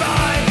getting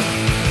by.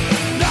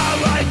 Now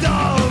I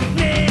don't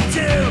need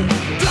to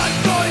drug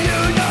for you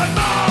no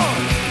more.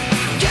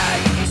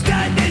 Can't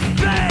stand this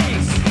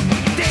place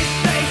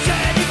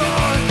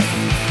anymore.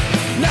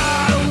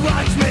 Now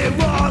watch me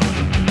walk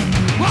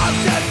out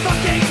that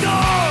fucking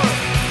door.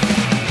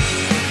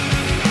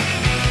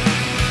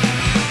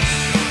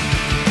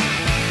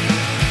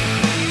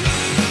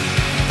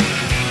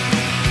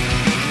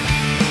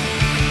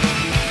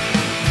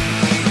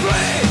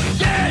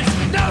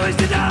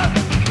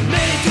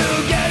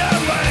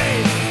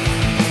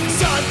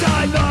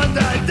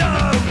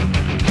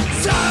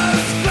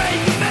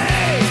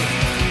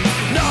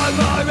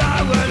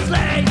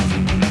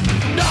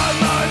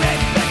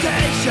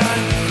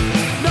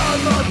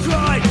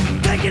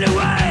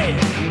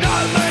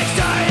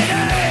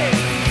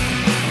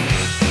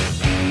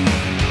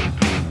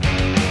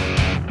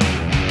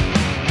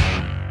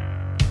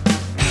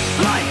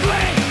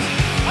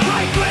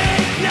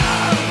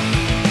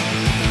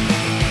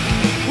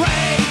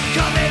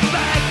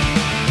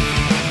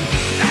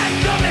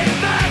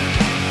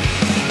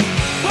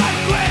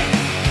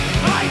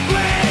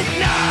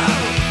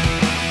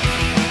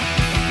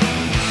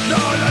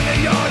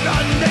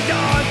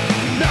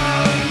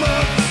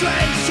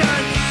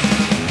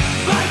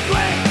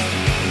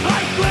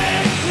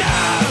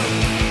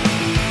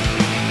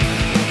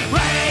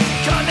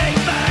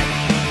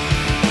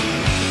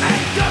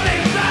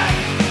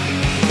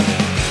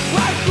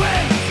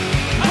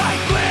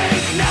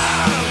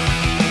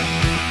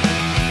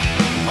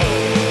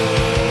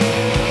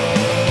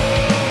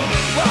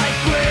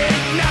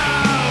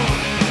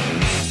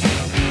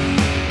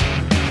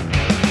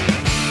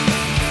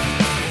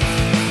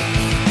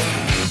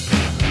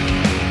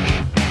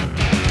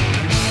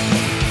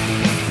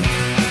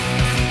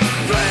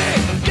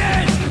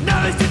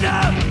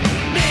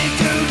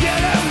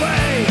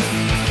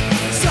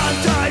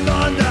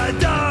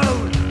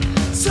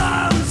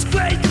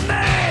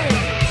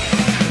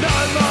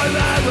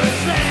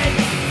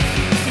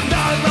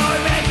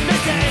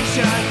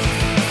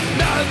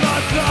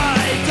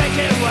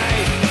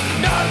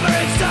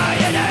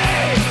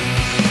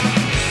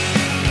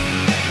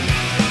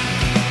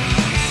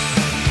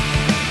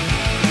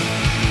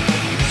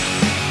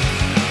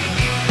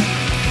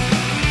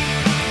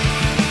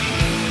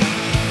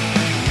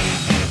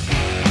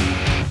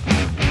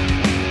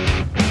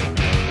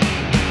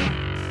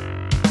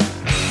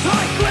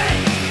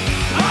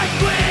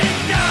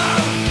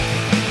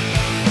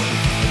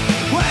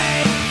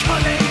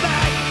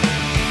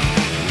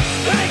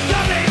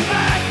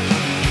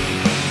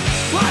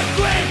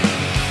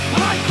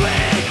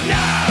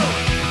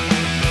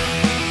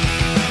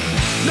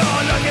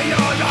 Tage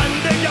jag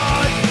under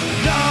jag.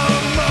 No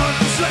more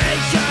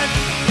persuasion.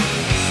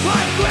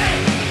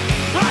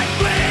 I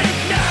quit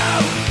now.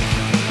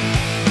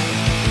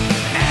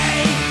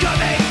 Ain't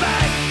coming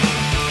back.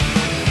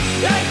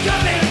 Ain't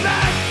coming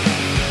back.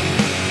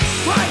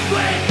 I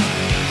quit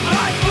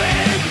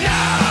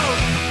now.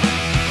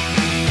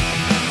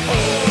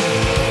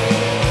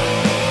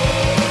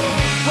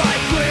 I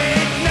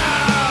quit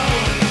now.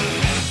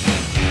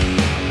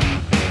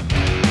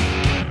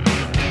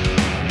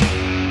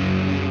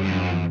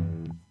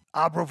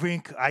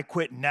 Abrovink, I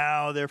Quit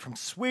Now. They're from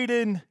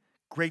Sweden.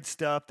 Great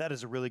stuff. That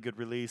is a really good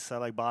release. I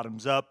like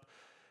Bottoms Up.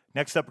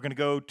 Next up, we're going to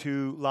go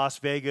to Las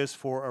Vegas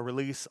for a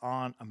release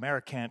on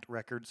Americant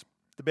Records.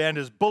 The band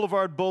is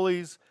Boulevard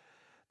Bullies.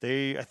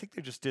 I think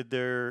they just did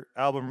their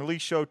album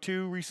release show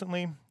too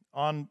recently.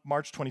 On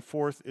March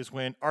 24th is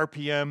when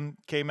RPM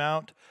came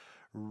out.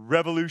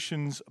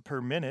 Revolutions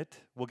per minute.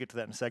 We'll get to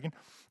that in a second.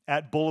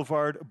 At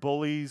Boulevard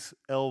Bullies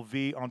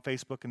LV on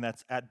Facebook, and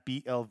that's at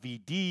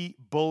BLVD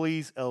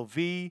Bullies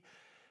LV.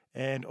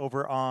 And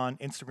over on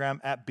Instagram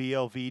at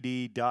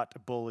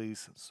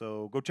blvd.bullies.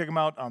 So go check them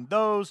out on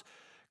those.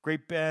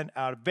 Great band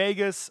out of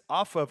Vegas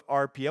off of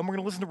RPM. We're going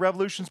to listen to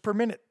Revolutions per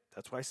minute.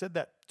 That's why I said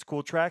that. It's a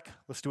cool track.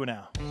 Let's do it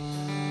now.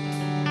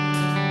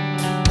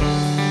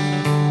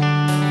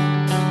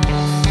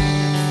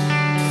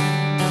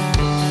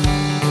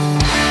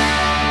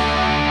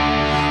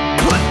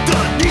 Put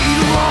the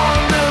needle on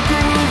the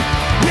groove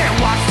and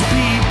watch the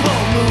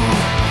people move.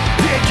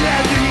 They're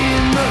gathered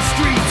in the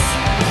streets,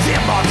 they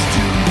march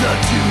to the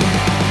tune.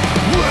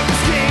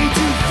 Workers came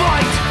to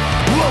fight,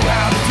 roll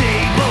out the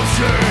table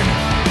turn.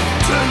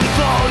 Turn the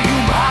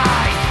volume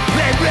high,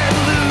 let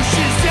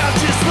revolution sound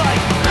just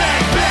like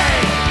bang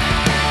bang.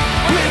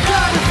 We're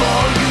coming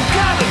for you,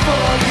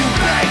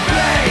 bang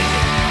bang.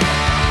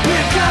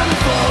 We're coming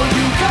for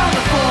you,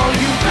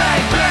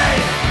 bang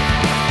bang.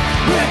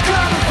 We're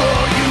coming for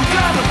you,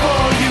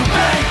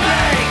 bang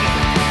bang.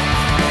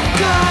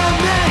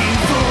 Coming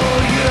for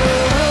you.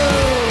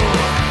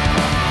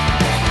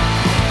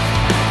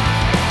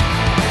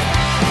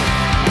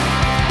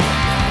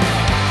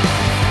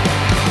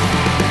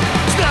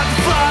 It's not the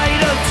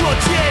fight of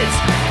torches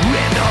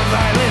and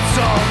non-violent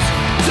songs.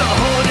 The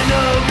hoarding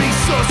of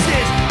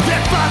resources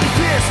that finally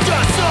pissed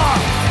us off.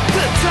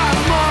 The time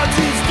of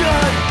marching's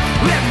done,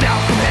 and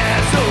Malcolm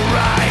has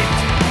arrived.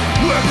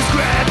 Workers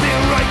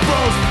grabbing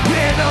rifles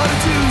in order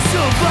to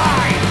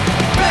survive.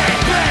 Bang,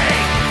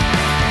 bang.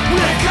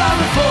 We're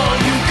coming for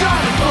you,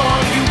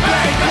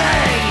 bang,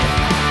 bang.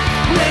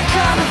 We're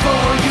coming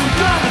for you,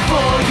 bang,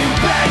 bang.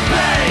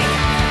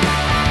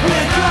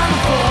 We're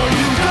coming for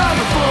you, bang,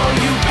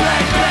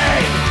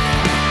 bang.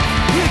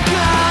 We're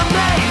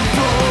coming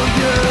for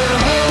you.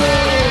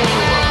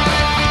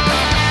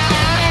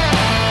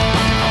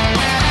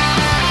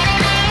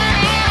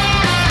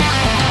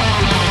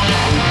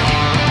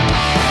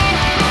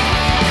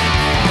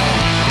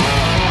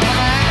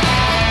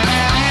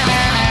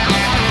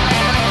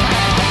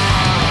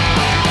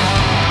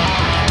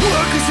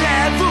 Workers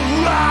have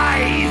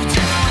arrived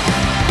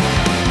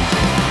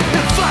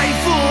and fight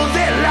for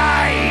their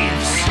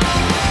lives,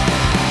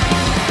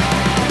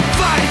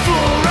 fight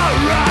for our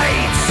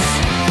rights.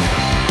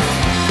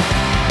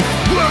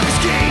 Workers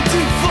came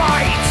to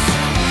fight.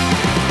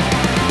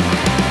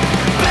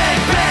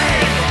 Bang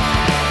bang,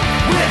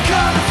 we're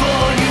coming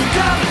for you,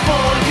 bang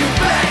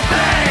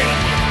bang.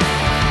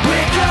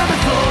 We're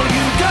coming for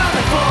you,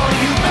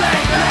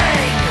 bang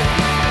bang.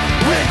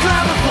 We're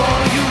coming for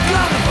you,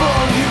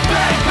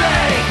 bang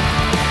bang.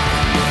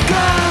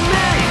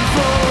 Coming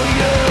for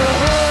you.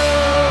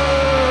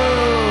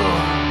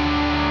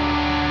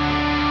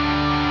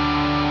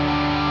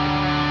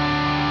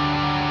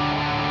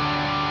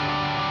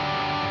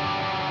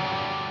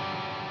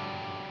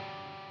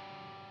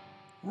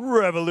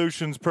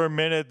 Revolutions per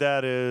minute.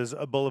 That is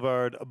a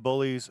Boulevard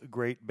Bullies.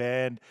 Great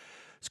band.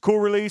 It's a cool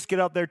release. Get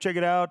out there, check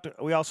it out.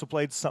 We also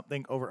played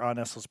something over on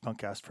Nestle's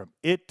Punkcast from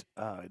it.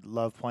 I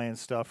love playing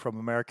stuff from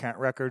Americant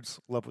Records.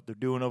 Love what they're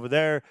doing over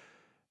there.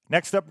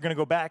 Next up, we're going to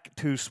go back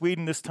to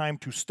Sweden, this time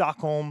to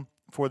Stockholm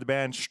for the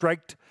band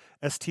Strikt,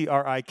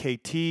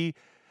 Strikt.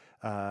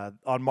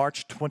 On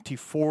March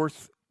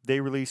 24th,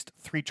 they released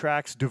 3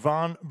 tracks,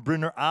 Duvan,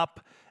 Brunner Up,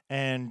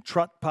 and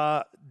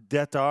Trotpa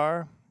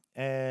Detar.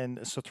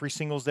 And so 3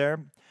 singles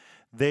there.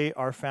 They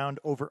are found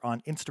over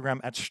on Instagram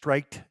at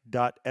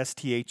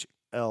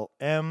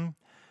strikt.sthlm.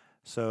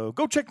 So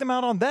go check them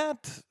out on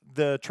that.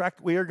 The track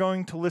we are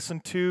going to listen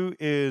to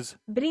is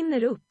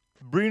Brinner upp.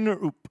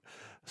 Brinner Up.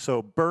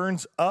 So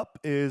burns up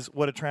is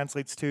what it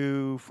translates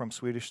to from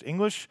Swedish to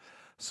English.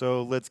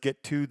 So let's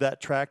get to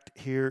that track.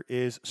 Here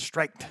is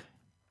Strikt.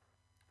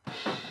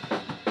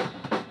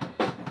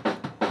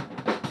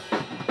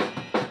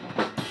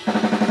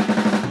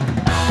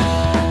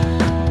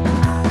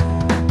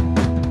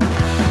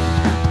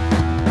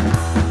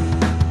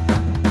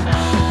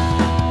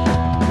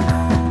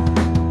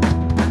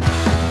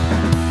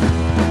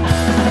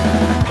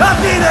 Jag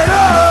brinner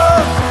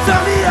upp som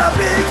vi har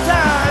byggt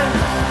här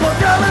och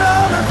drömmer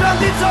om en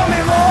framtid som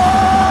är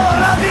vår.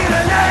 Jag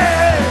brinner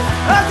ner,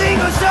 allting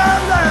går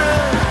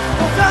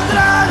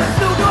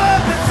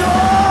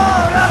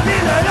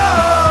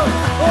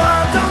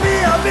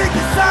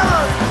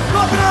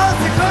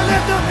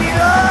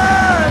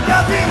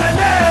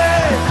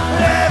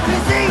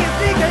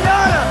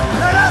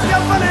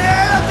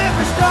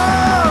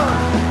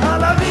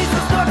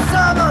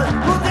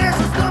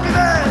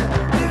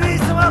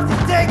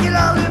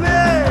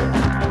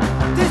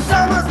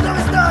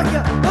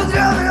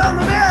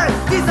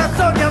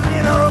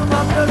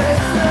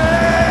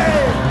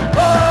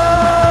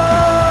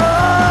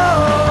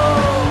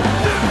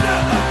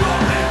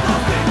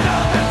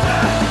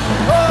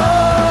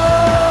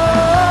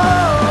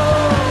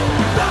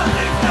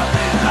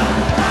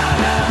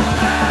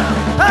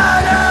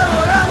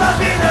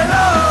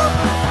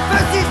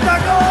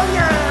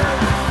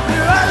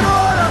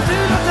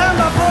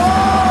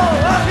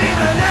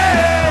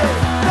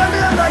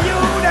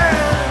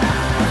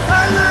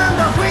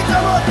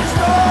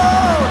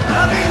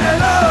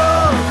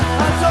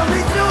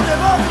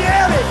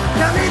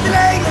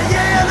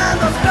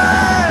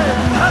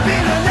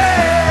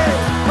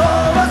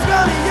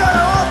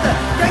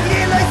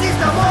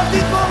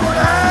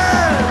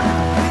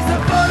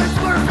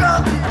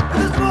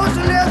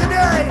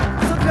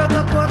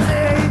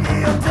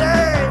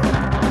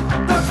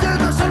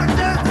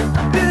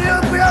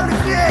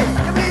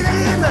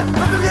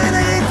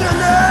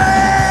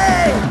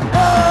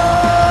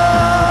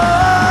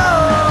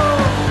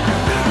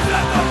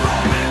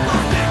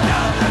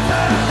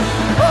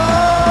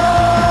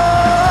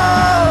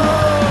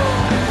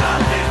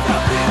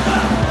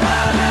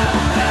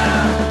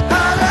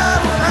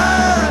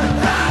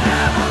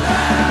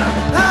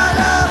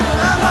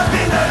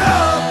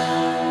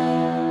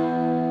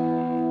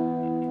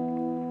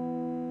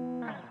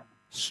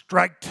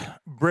Strikt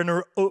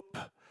Brenner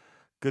Up.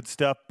 Good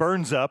stuff.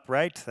 Burns Up,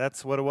 right?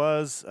 That's what it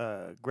was.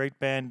 Great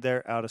band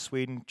there out of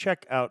Sweden.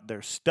 Check out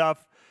their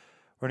stuff.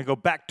 We're going to go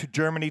back to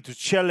Germany, to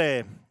Celle.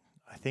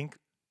 I think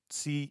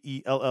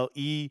Celle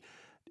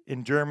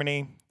in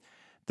Germany.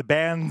 The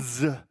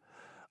bands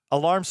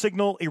Alarm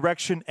Signal,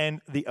 Erection,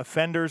 and The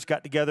Offenders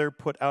got together,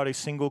 put out a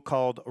single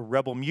called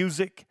Rebel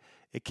Music.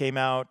 It came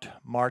out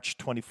March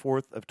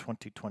 24th of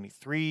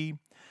 2023.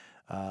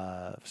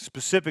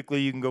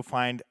 Specifically, you can go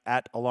find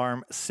at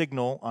Alarm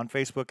Signal on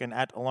Facebook and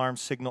at Alarm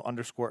Signal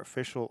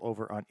 _official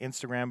over on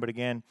Instagram. But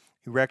again,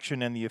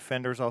 Erection and The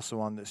Offenders also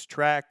on this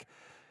track.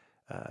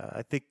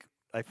 I think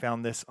I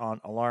found this on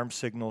Alarm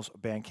Signal's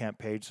Bandcamp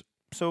page.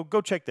 So go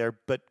check there,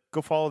 but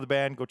go follow the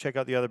band, go check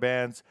out the other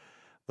bands.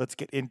 Let's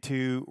get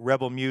into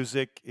Rebel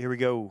Music. Here we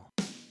go.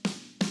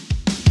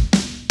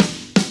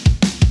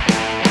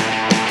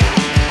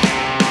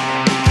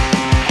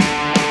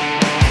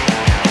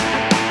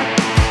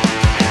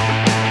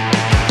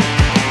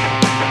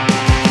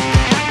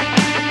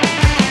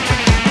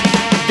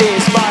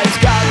 This vibe's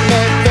got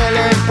me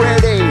feeling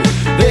pretty.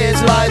 This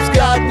vibe's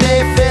got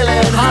me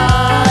feeling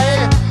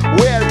high.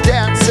 We're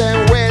dancing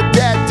with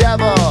the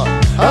devil.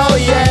 Oh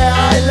yeah,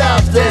 I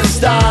love this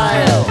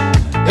style.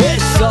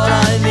 It's all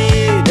I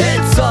need,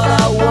 it's all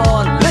I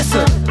want.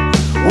 Listen,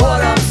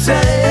 what I'm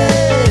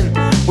saying.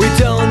 We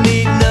don't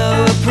need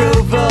no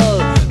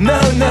approval.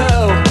 No,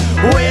 no,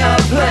 we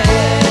are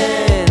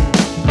playing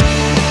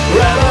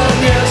rebel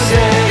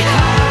music.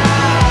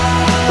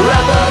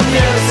 Rebel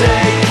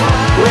music.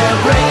 We're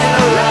bringing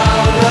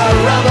around the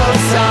rebel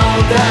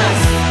sound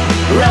dance.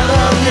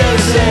 Rebel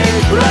music.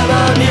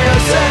 Rebel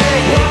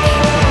music.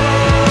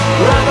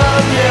 Rebel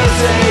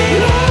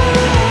music.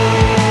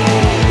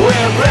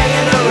 We're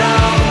bringing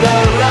around the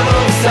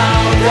rebel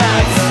sound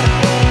dance.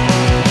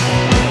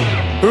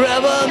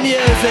 Rebel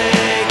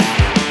music.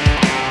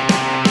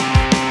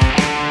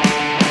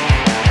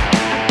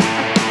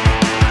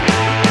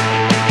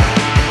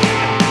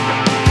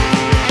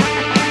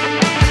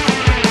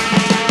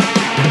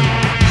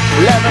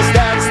 Let us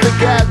dance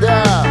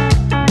together.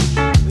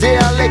 The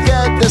only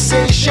good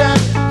decision.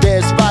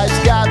 This vibe's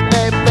got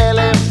me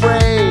feeling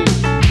free.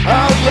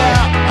 Oh yeah,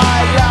 I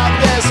love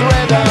this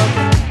rhythm.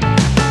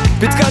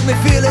 It's got me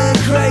feeling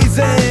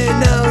crazy.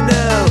 No,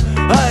 no,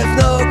 I have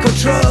no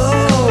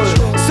control.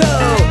 So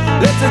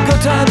let the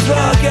good times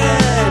rock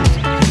and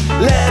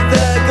let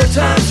the good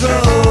times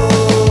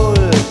roll.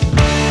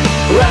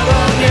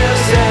 Rebel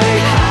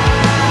music.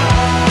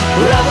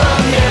 Rebel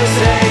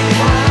music.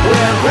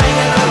 We're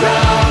bringing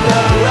around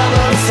the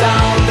rebel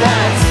sound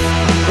dance.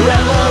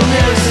 Rebel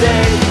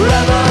music.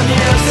 Rebel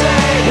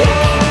music.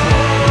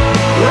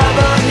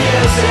 Rebel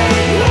music.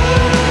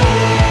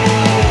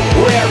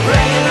 We're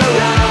bringing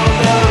around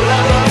the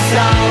rebel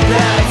sound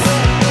dance.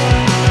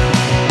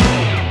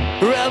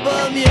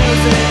 Rebel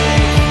music.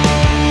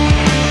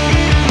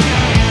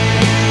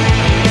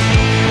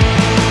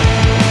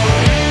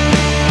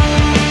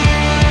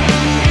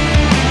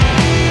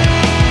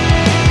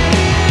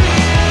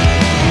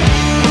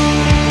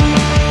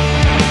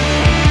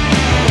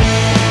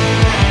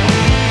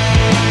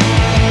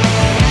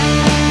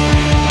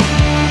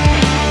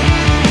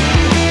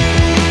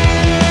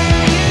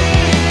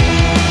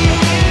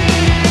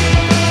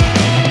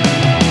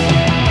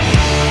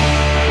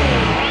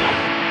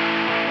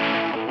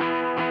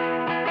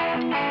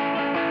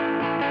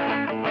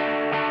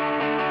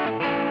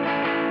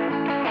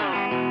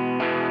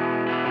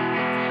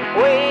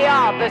 We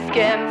are the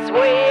skins,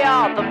 we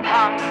are the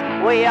punks,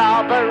 we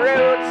are the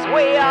roots,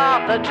 we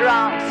are the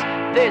drunks.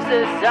 This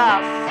is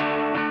us,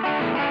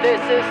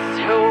 this is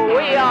who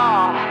we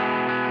are.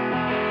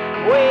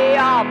 We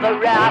are the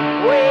rap,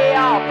 we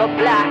are the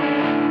black,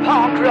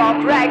 punk rock,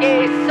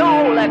 reggae,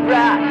 soul and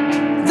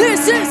rap.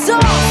 This is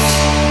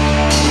us,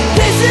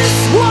 this is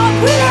what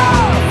we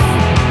are.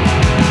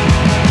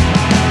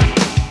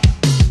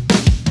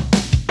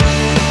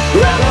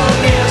 Rebel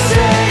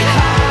music.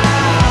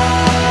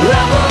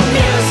 Rebel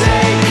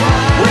music.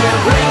 We're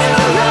bringing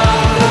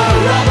around the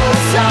rebel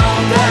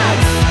sound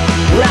dance.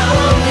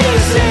 Rebel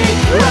music.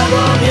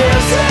 Rebel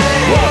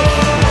music.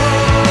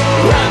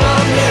 Rebel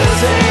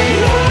music.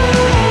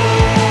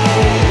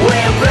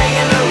 We're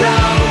bringing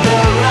around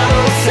the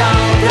rebel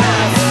sound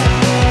dance.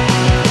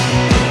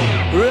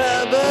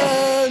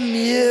 Rebel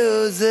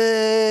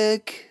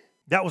music.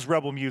 That was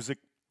Rebel Music.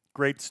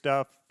 Great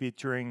stuff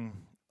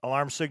featuring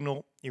Alarm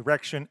Signal,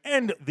 Erection,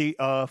 and The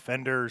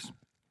Offenders.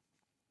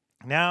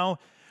 Now,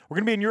 we're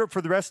going to be in Europe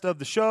for the rest of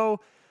the show,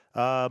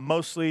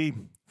 mostly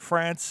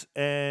France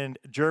and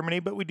Germany,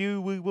 but we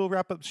will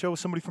wrap up the show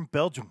with somebody from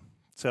Belgium.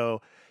 So,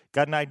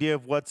 got an idea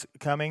of what's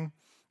coming.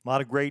 A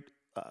lot of great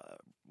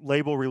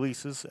label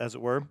releases, as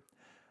it were.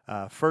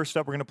 First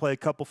up, we're going to play a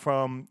couple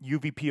from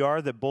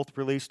UVPR that both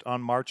released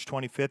on March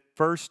 25th.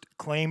 First,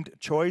 Claimed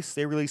Choice.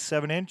 They released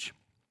 7-inch.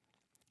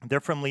 They're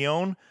from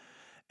Lyon,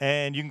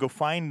 and you can go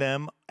find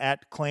them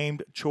at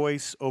Claimed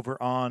Choice over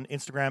on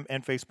Instagram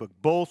and Facebook.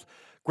 Both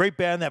great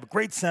band. They have a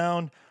great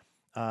sound.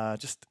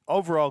 Just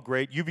overall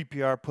great.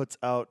 UVPR puts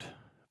out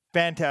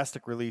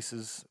fantastic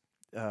releases.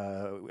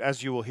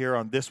 as you will hear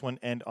on this one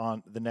and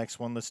on the next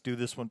one. Let's do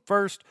this one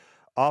first.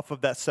 Off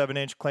of that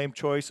 7-inch, Claim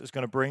Choice is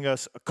going to bring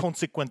us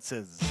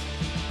Consequences.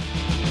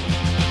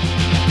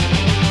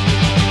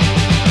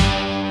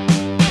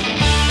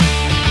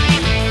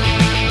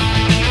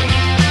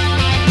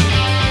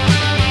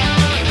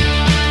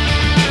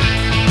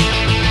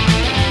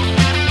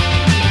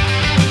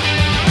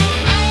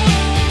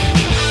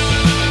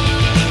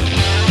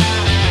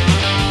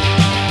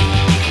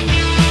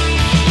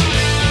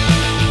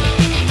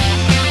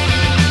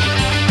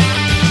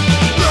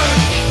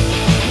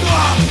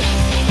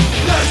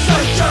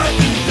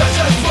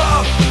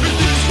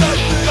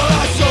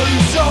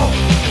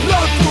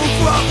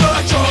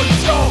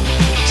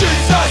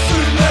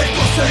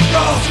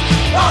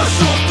 Un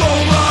jour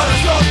tombera la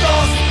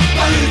sentence,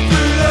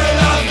 manipuler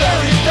la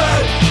vérité,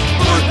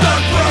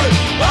 brutal peu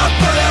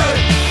appelé,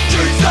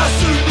 qu'ils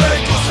assument les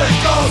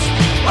conséquences.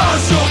 Un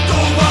jour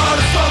tombera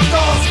la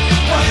sentence,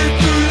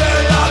 manipuler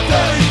la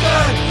vérité,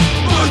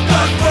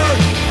 brutal peu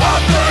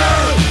appelé.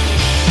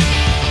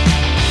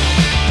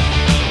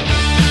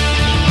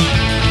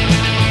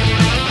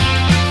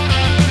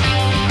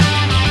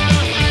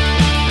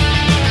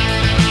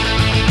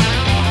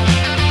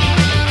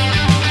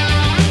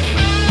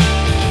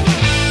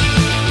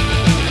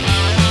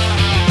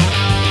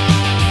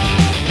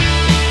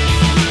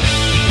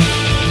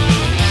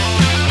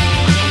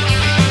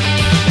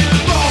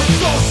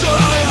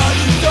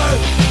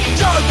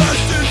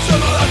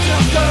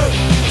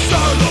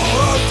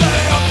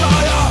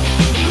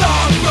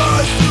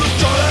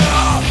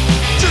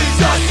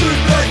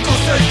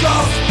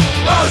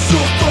 Un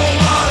jour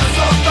tombera la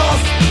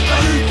sentence,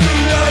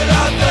 manipuler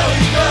la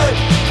vérité,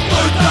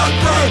 brutal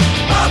peu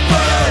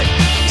appelé,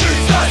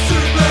 qu'ils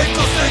assument les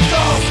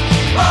conséquences.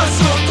 Un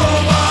jour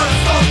tombera la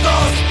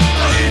sentence,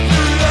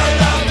 manipuler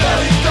la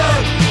vérité,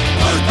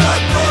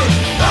 brutal peu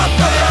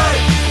appelé.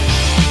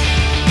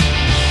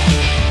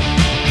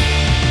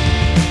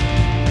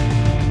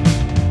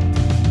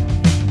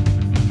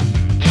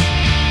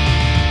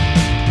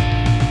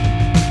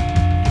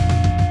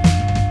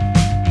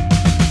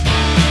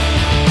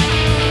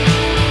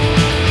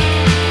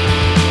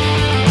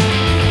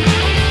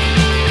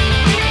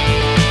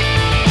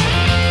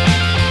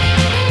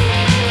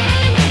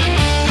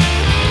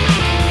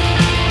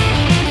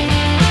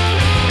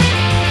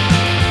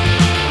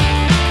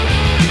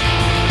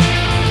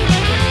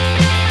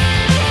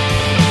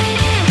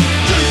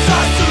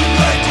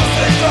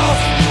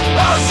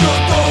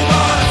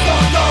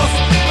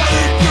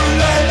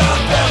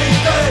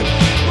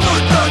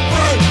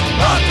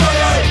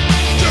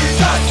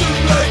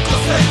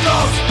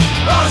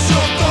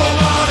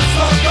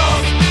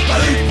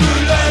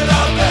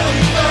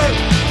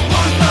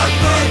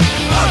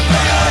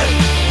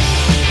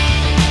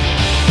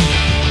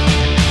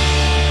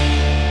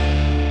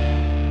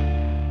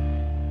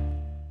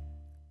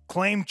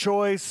 Claim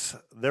Choice,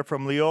 they're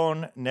from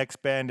Lyon.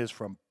 Next band is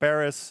from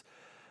Paris.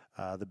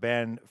 The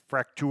band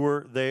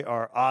Fracture, they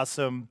are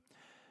awesome.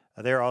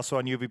 They're also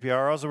on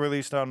UVPR, also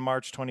released on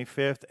March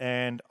 25th,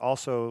 and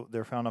also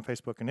they're found on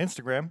Facebook and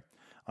Instagram.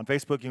 On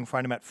Facebook, you can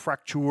find them at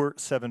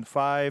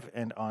Fracture75,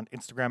 and on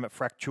Instagram at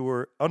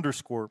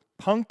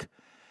Fracture_punk.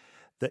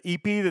 The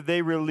EP that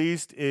they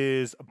released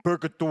is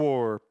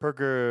Purgatoire.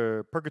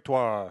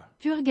 Purgatoire.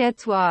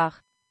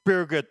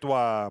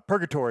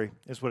 Purgatory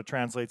is what it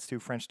translates to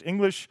French to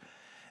English.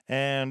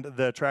 And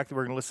the track that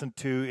we're going to listen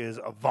to is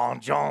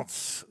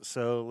Vengeance.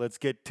 So let's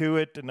get to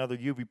it. Another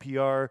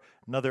UVPR,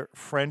 another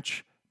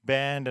French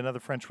band, another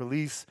French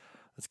release.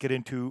 Let's get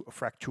into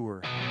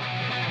Fracture.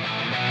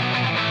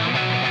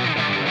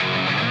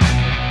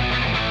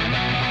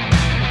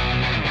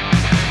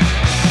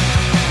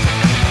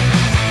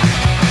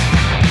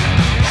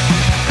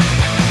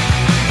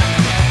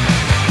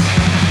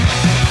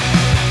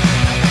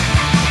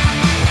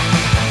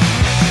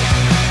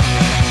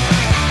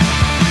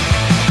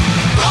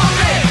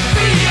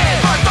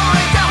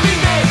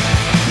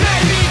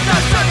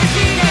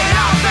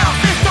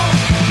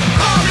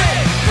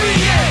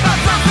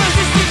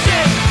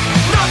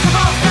 Notre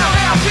penseur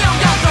réaffirme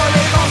bientôt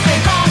les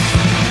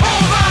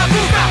conséquences.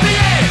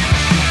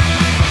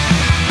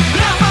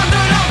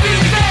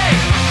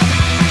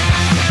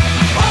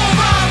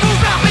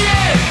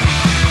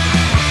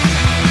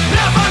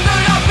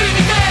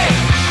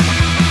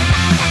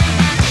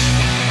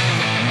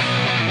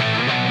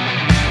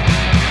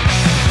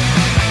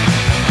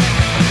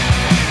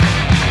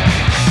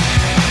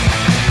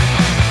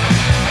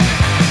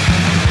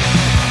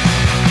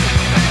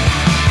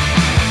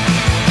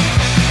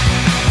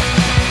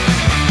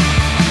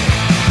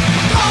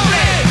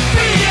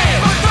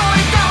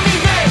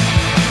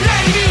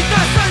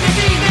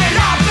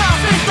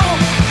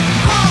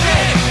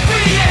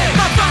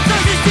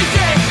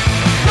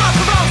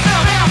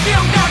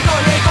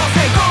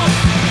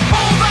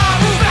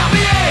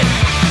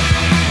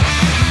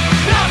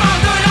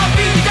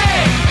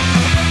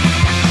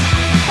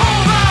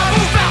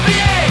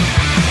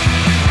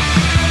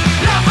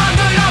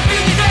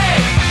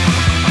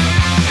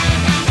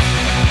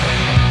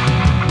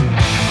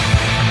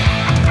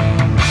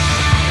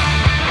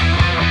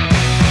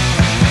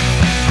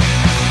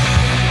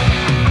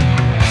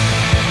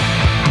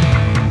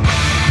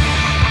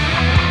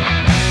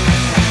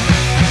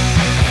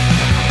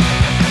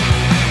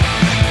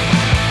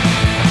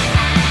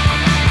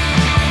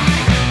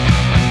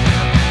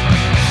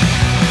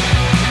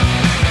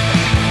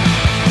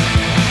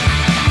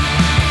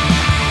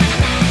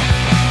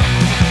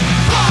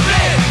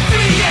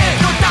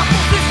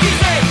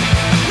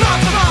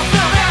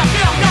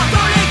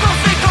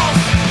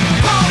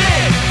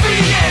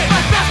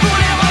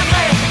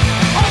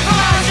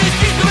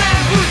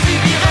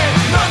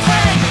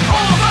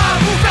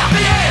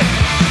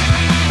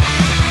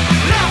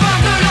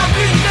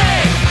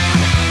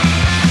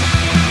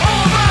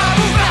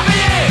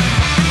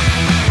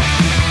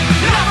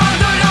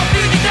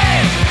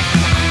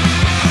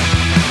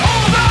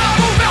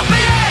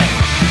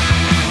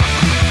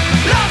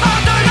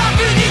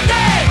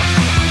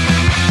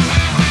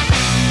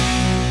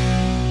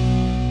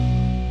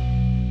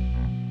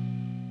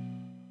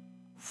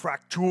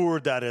 Tour,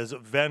 that is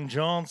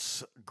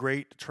Vengeance.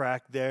 Great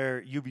track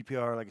there.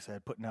 UVPR, like I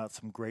said, putting out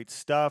some great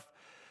stuff.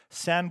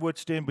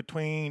 Sandwiched in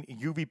between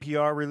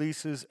UVPR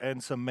releases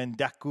and some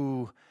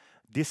Mendaku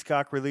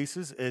Discog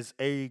releases is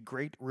a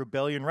great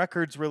Rebellion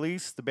Records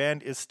release. The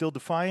band is Still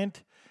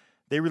Defiant.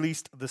 They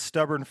released The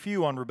Stubborn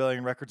Few on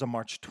Rebellion Records on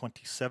March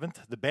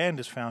 27th. The band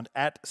is found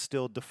at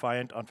Still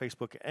Defiant on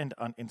Facebook and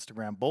on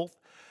Instagram both.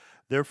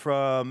 They're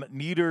from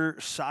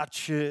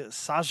Niedersachsen,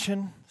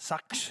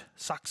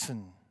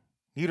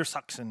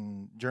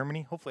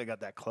 Germany. Hopefully I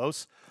got that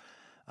close.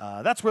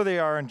 That's where they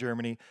are in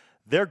Germany.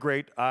 They're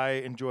great. I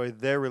enjoy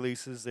their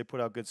releases. They put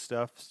out good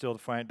stuff. Still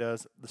Defiant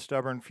does. The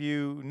Stubborn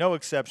Few, no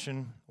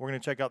exception. We're going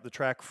to check out the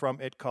track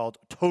from it called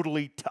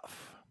Totally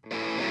Tough.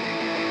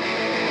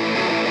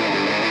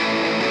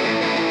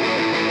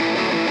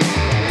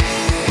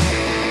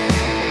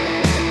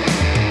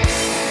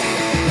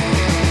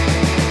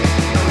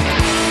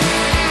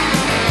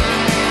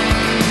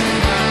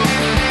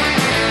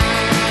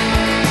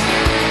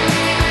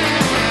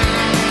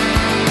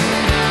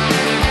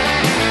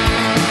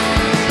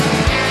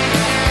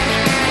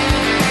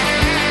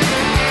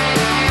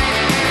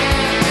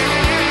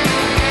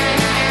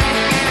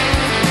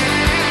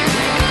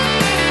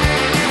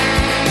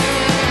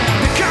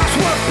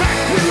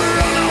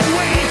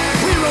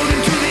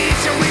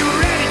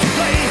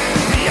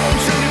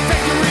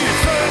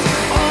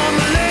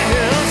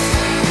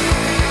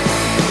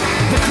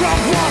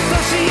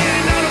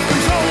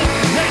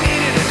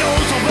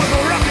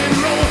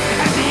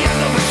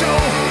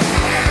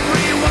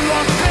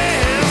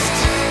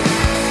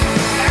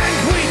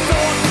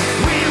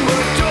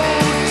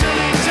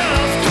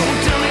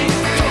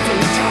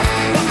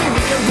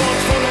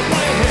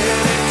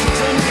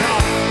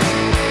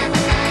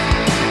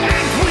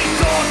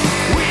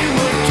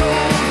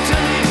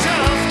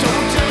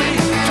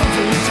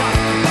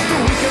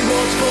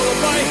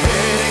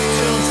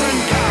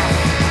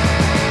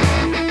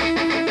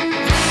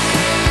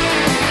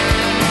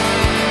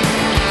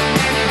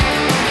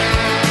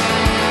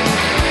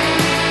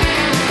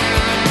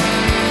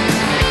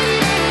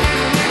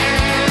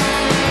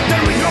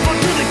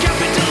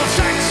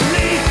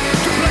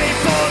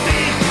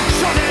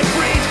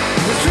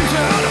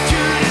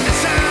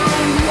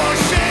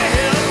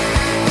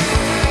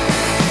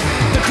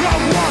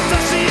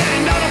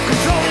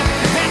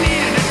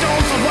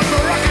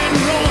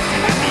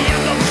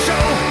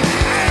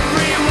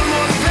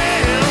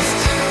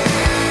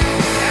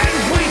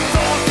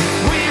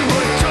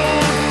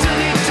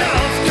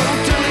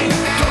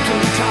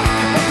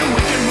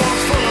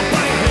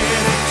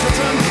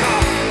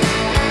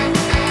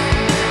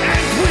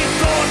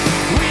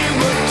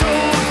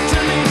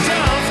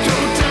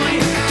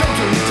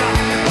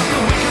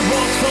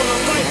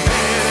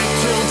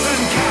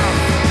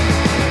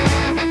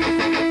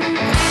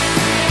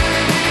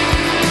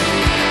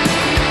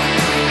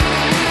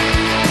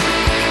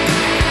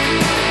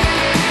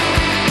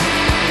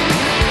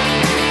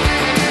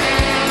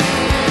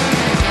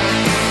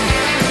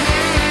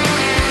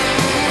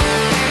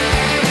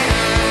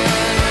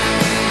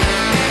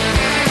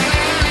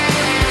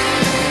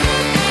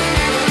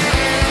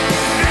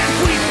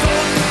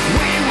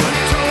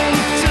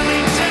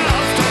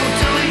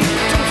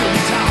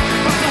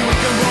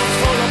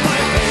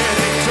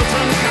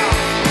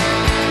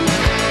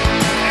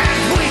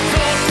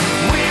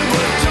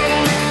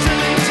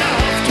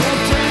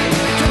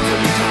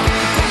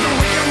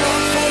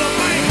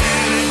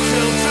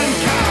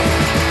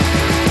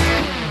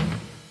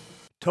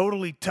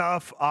 Totally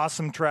Tough,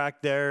 awesome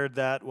track there.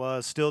 That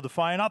was Still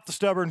Defiant off the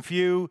Stubborn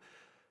Few.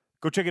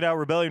 Go check it out,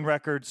 Rebellion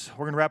Records.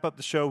 We're going to wrap up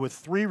the show with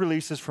 3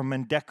 releases from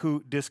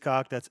Mendeku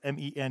Discog. That's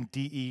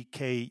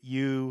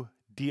Mendeku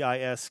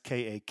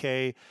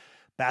Diskak,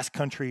 Basque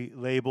Country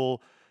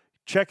label.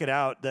 Check it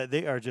out.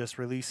 They are just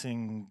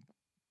releasing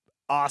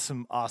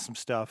awesome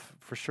stuff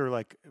for sure.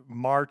 Like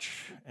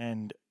March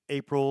and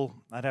April.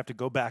 I'd have to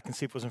go back and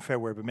see if it was in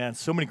February. But man,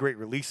 so many great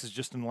releases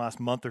just in the last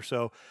month or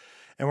so.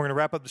 And we're going to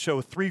wrap up the show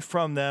with 3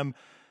 from them.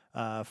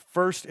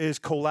 First is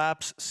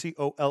Collapse,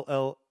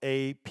 Collaps.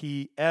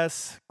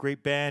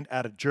 Great band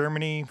out of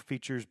Germany.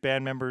 Features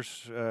band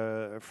members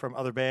from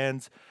other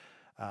bands.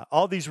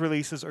 All these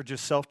releases are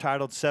just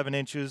self-titled 7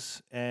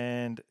 inches,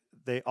 and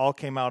they all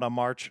came out on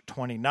March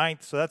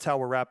 29th. So that's how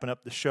we're wrapping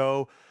up the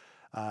show.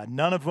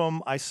 None of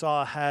them I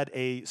saw had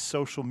a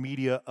social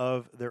media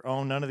of their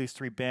own, none of these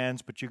 3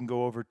 bands, but you can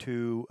go over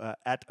to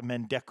at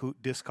Mendeku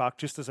Discog,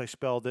 just as I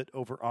spelled it,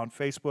 over on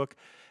Facebook,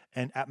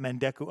 and at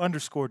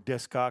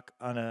Mendeku_Discog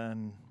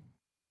on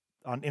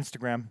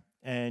Instagram.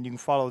 And you can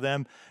follow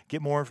them,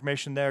 get more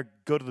information there.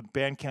 Go to the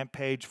Bandcamp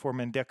page for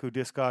Mendeku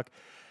Discog.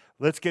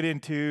 Let's get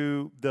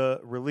into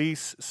the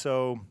release.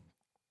 So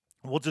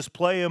we'll just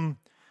play them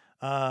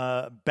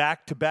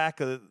back to back.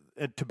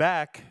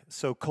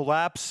 So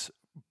Collapse,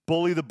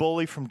 Bully the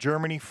Bully from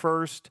Germany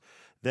first,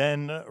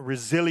 then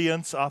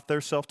Resilience off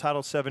their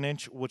self-titled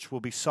 7-inch, which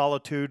will be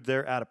Solitude.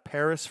 They're out of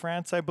Paris,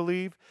 France, I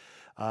believe.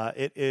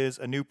 It is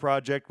a new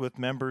project with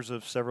members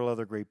of several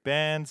other great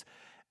bands.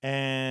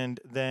 And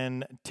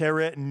then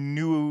Terre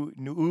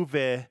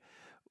Nuove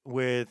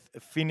with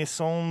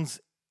Finissons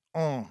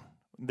On.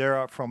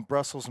 They're from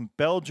Brussels and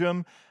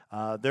Belgium.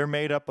 They're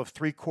made up of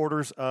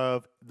 3/4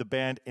 of the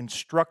band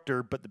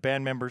Instructor, but the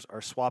band members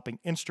are swapping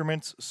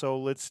instruments. So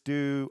let's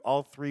do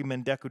all 3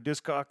 Mendeco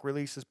Discog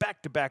releases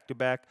back to back to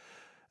back.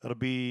 It'll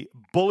be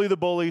Bully the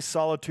Bully,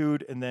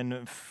 Solitude, and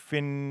then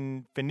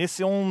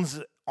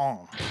Finissons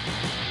On.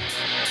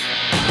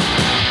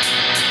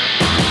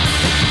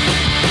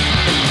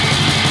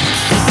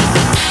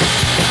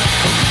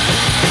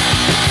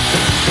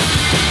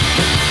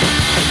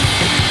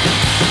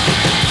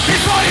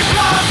 He's 40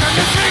 plus and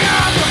the singer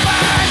of the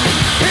band.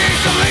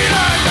 He's the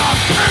leader and the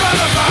cream of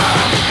the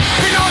band.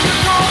 He knows the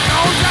code,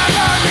 knows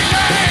every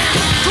name.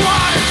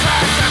 200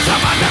 tracks and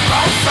some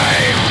underground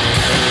fame.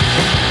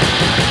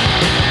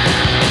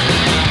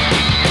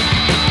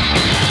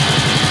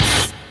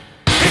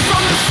 He's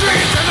from the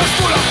streets and the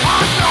school of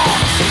hard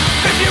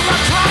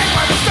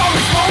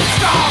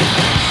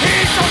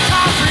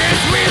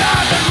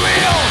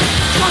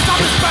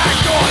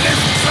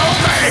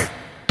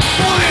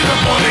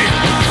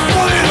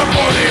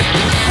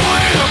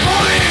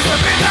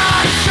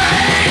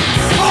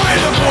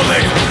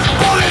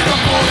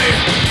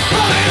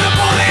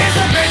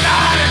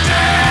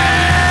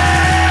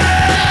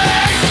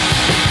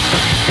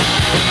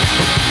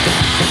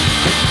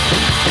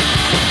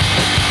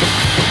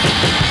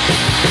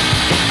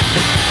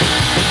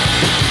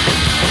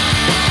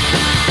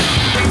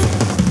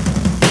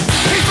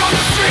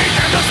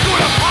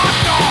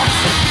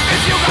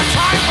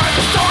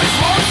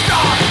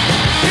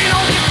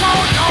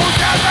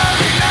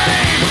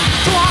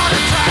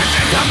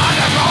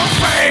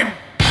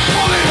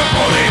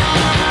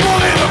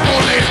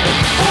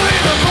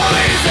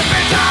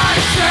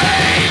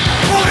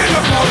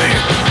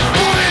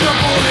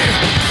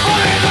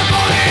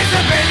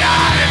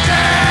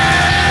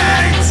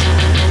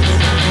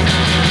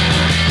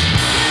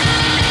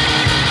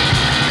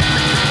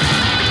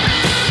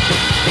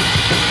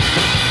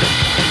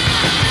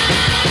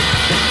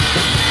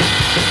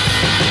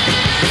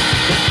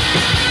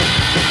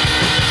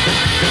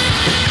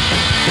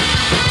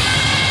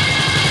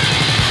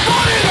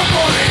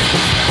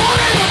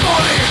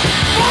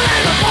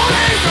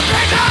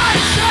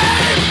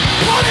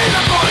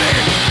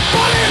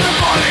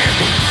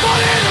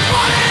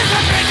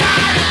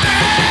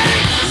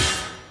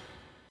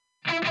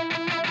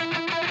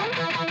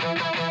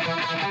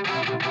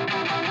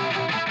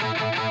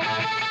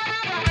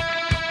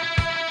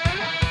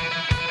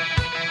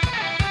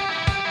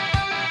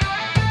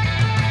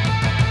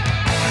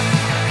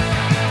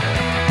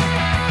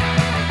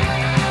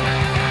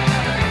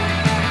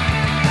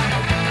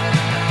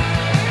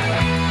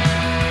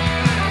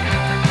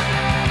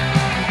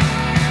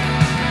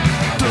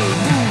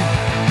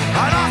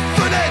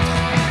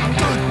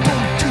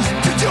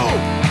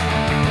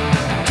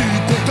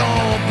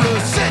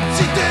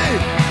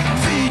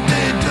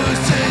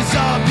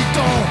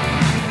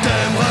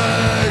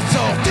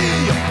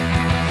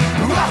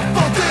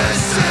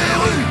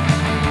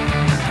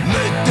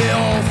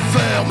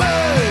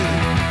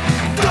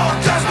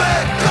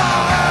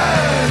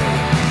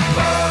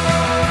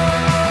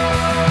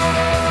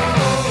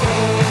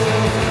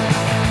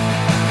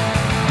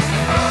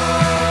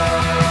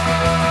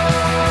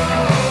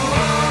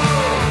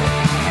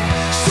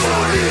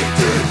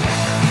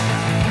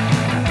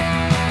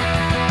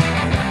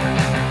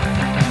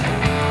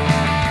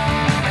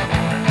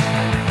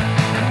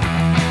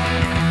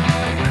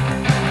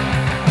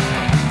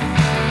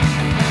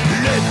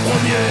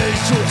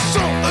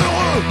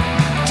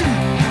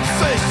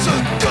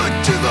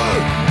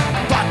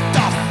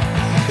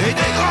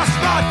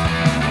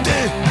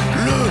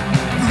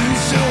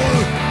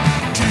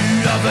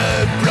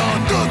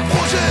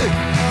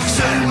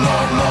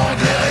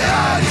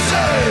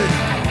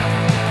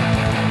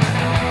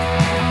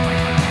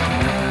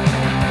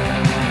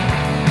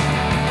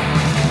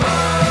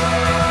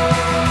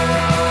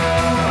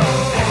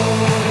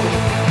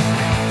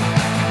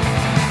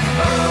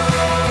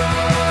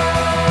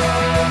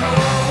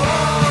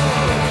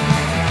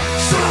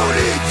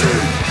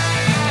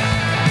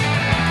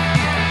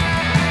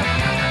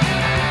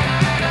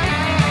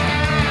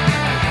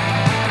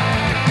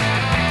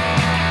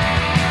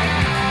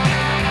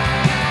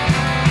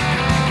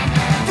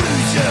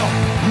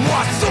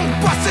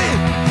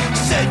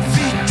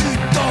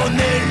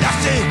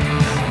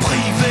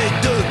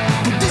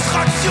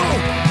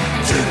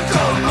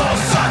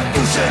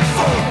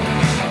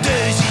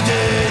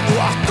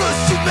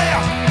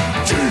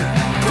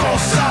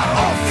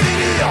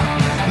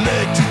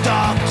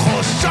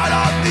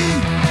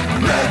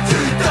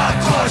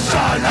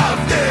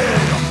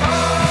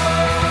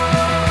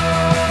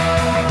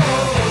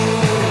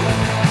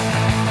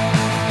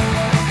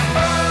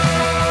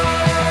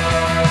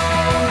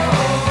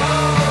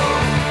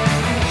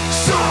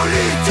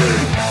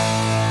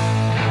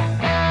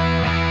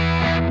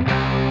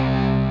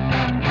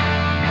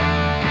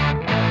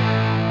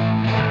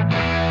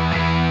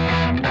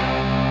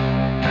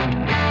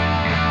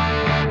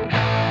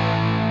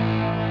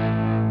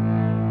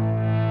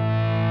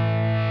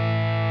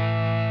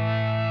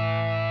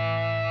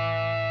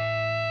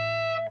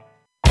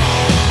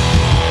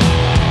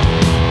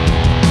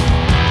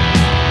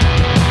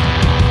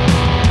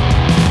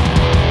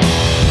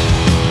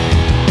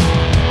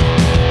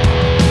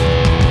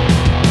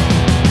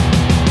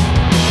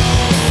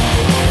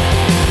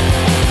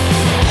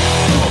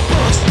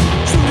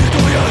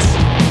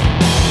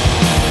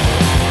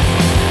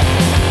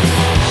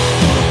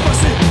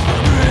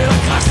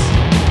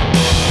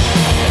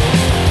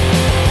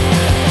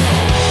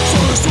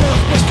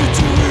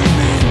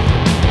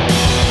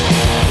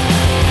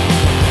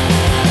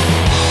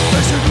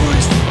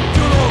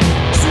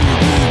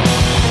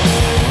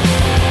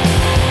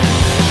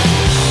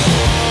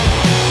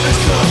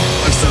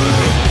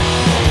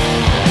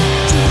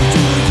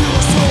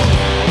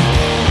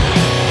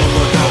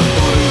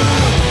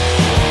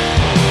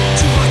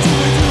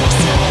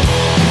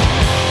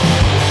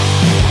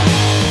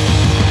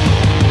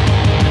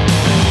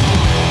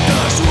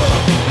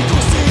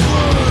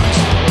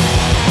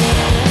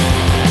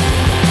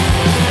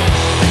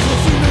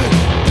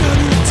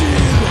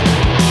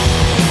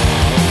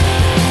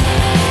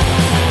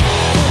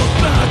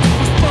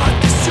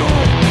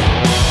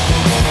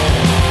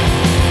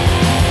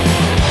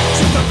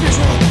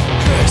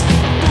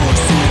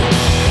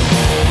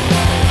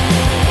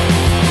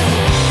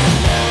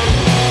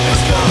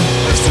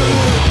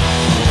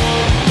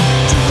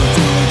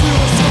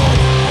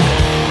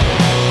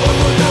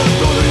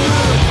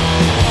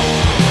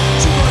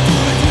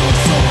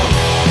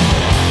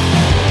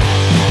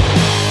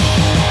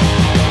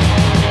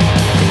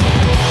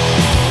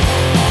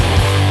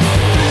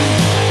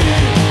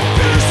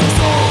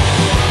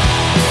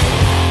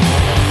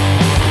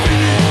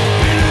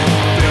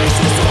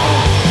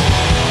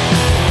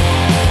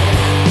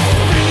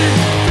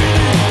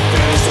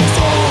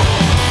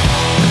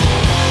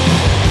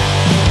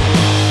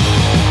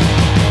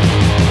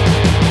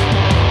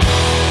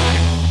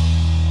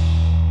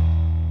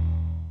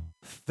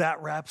that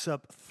wraps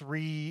up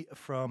 3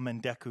 from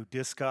Mendeku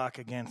Discog.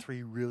 Again,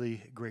 3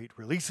 really great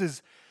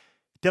releases.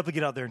 Definitely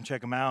get out there and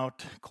check them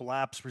out.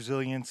 Collapse,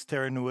 Resilience,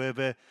 Terra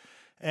Nueva,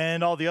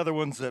 and all the other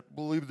ones that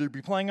we'll either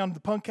be playing on the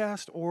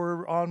Punkcast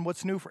or on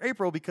What's New for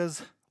April,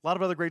 because a lot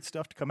of other great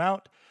stuff to come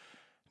out.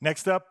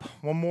 Next up,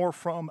 one more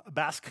from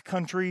Basque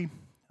Country.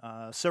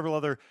 Several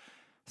other,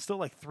 still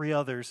like 3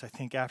 others, I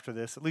think, after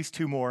this. At least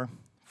 2 more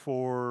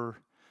for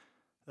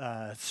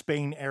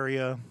Spain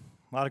area.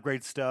 A lot of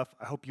great stuff.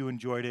 I hope you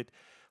enjoyed it.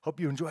 Hope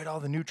you enjoyed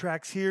all the new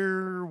tracks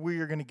here.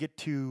 We are going to get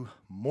to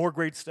more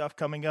great stuff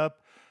coming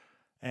up.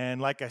 And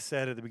like I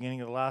said at the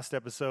beginning of the last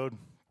episode,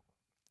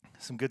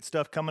 some good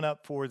stuff coming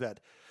up for that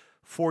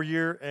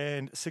 4-year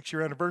and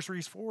 6-year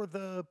anniversaries for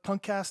the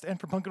Punkcast and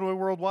for Punk and Oi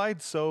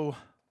Worldwide. So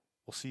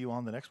we'll see you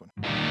on the next one.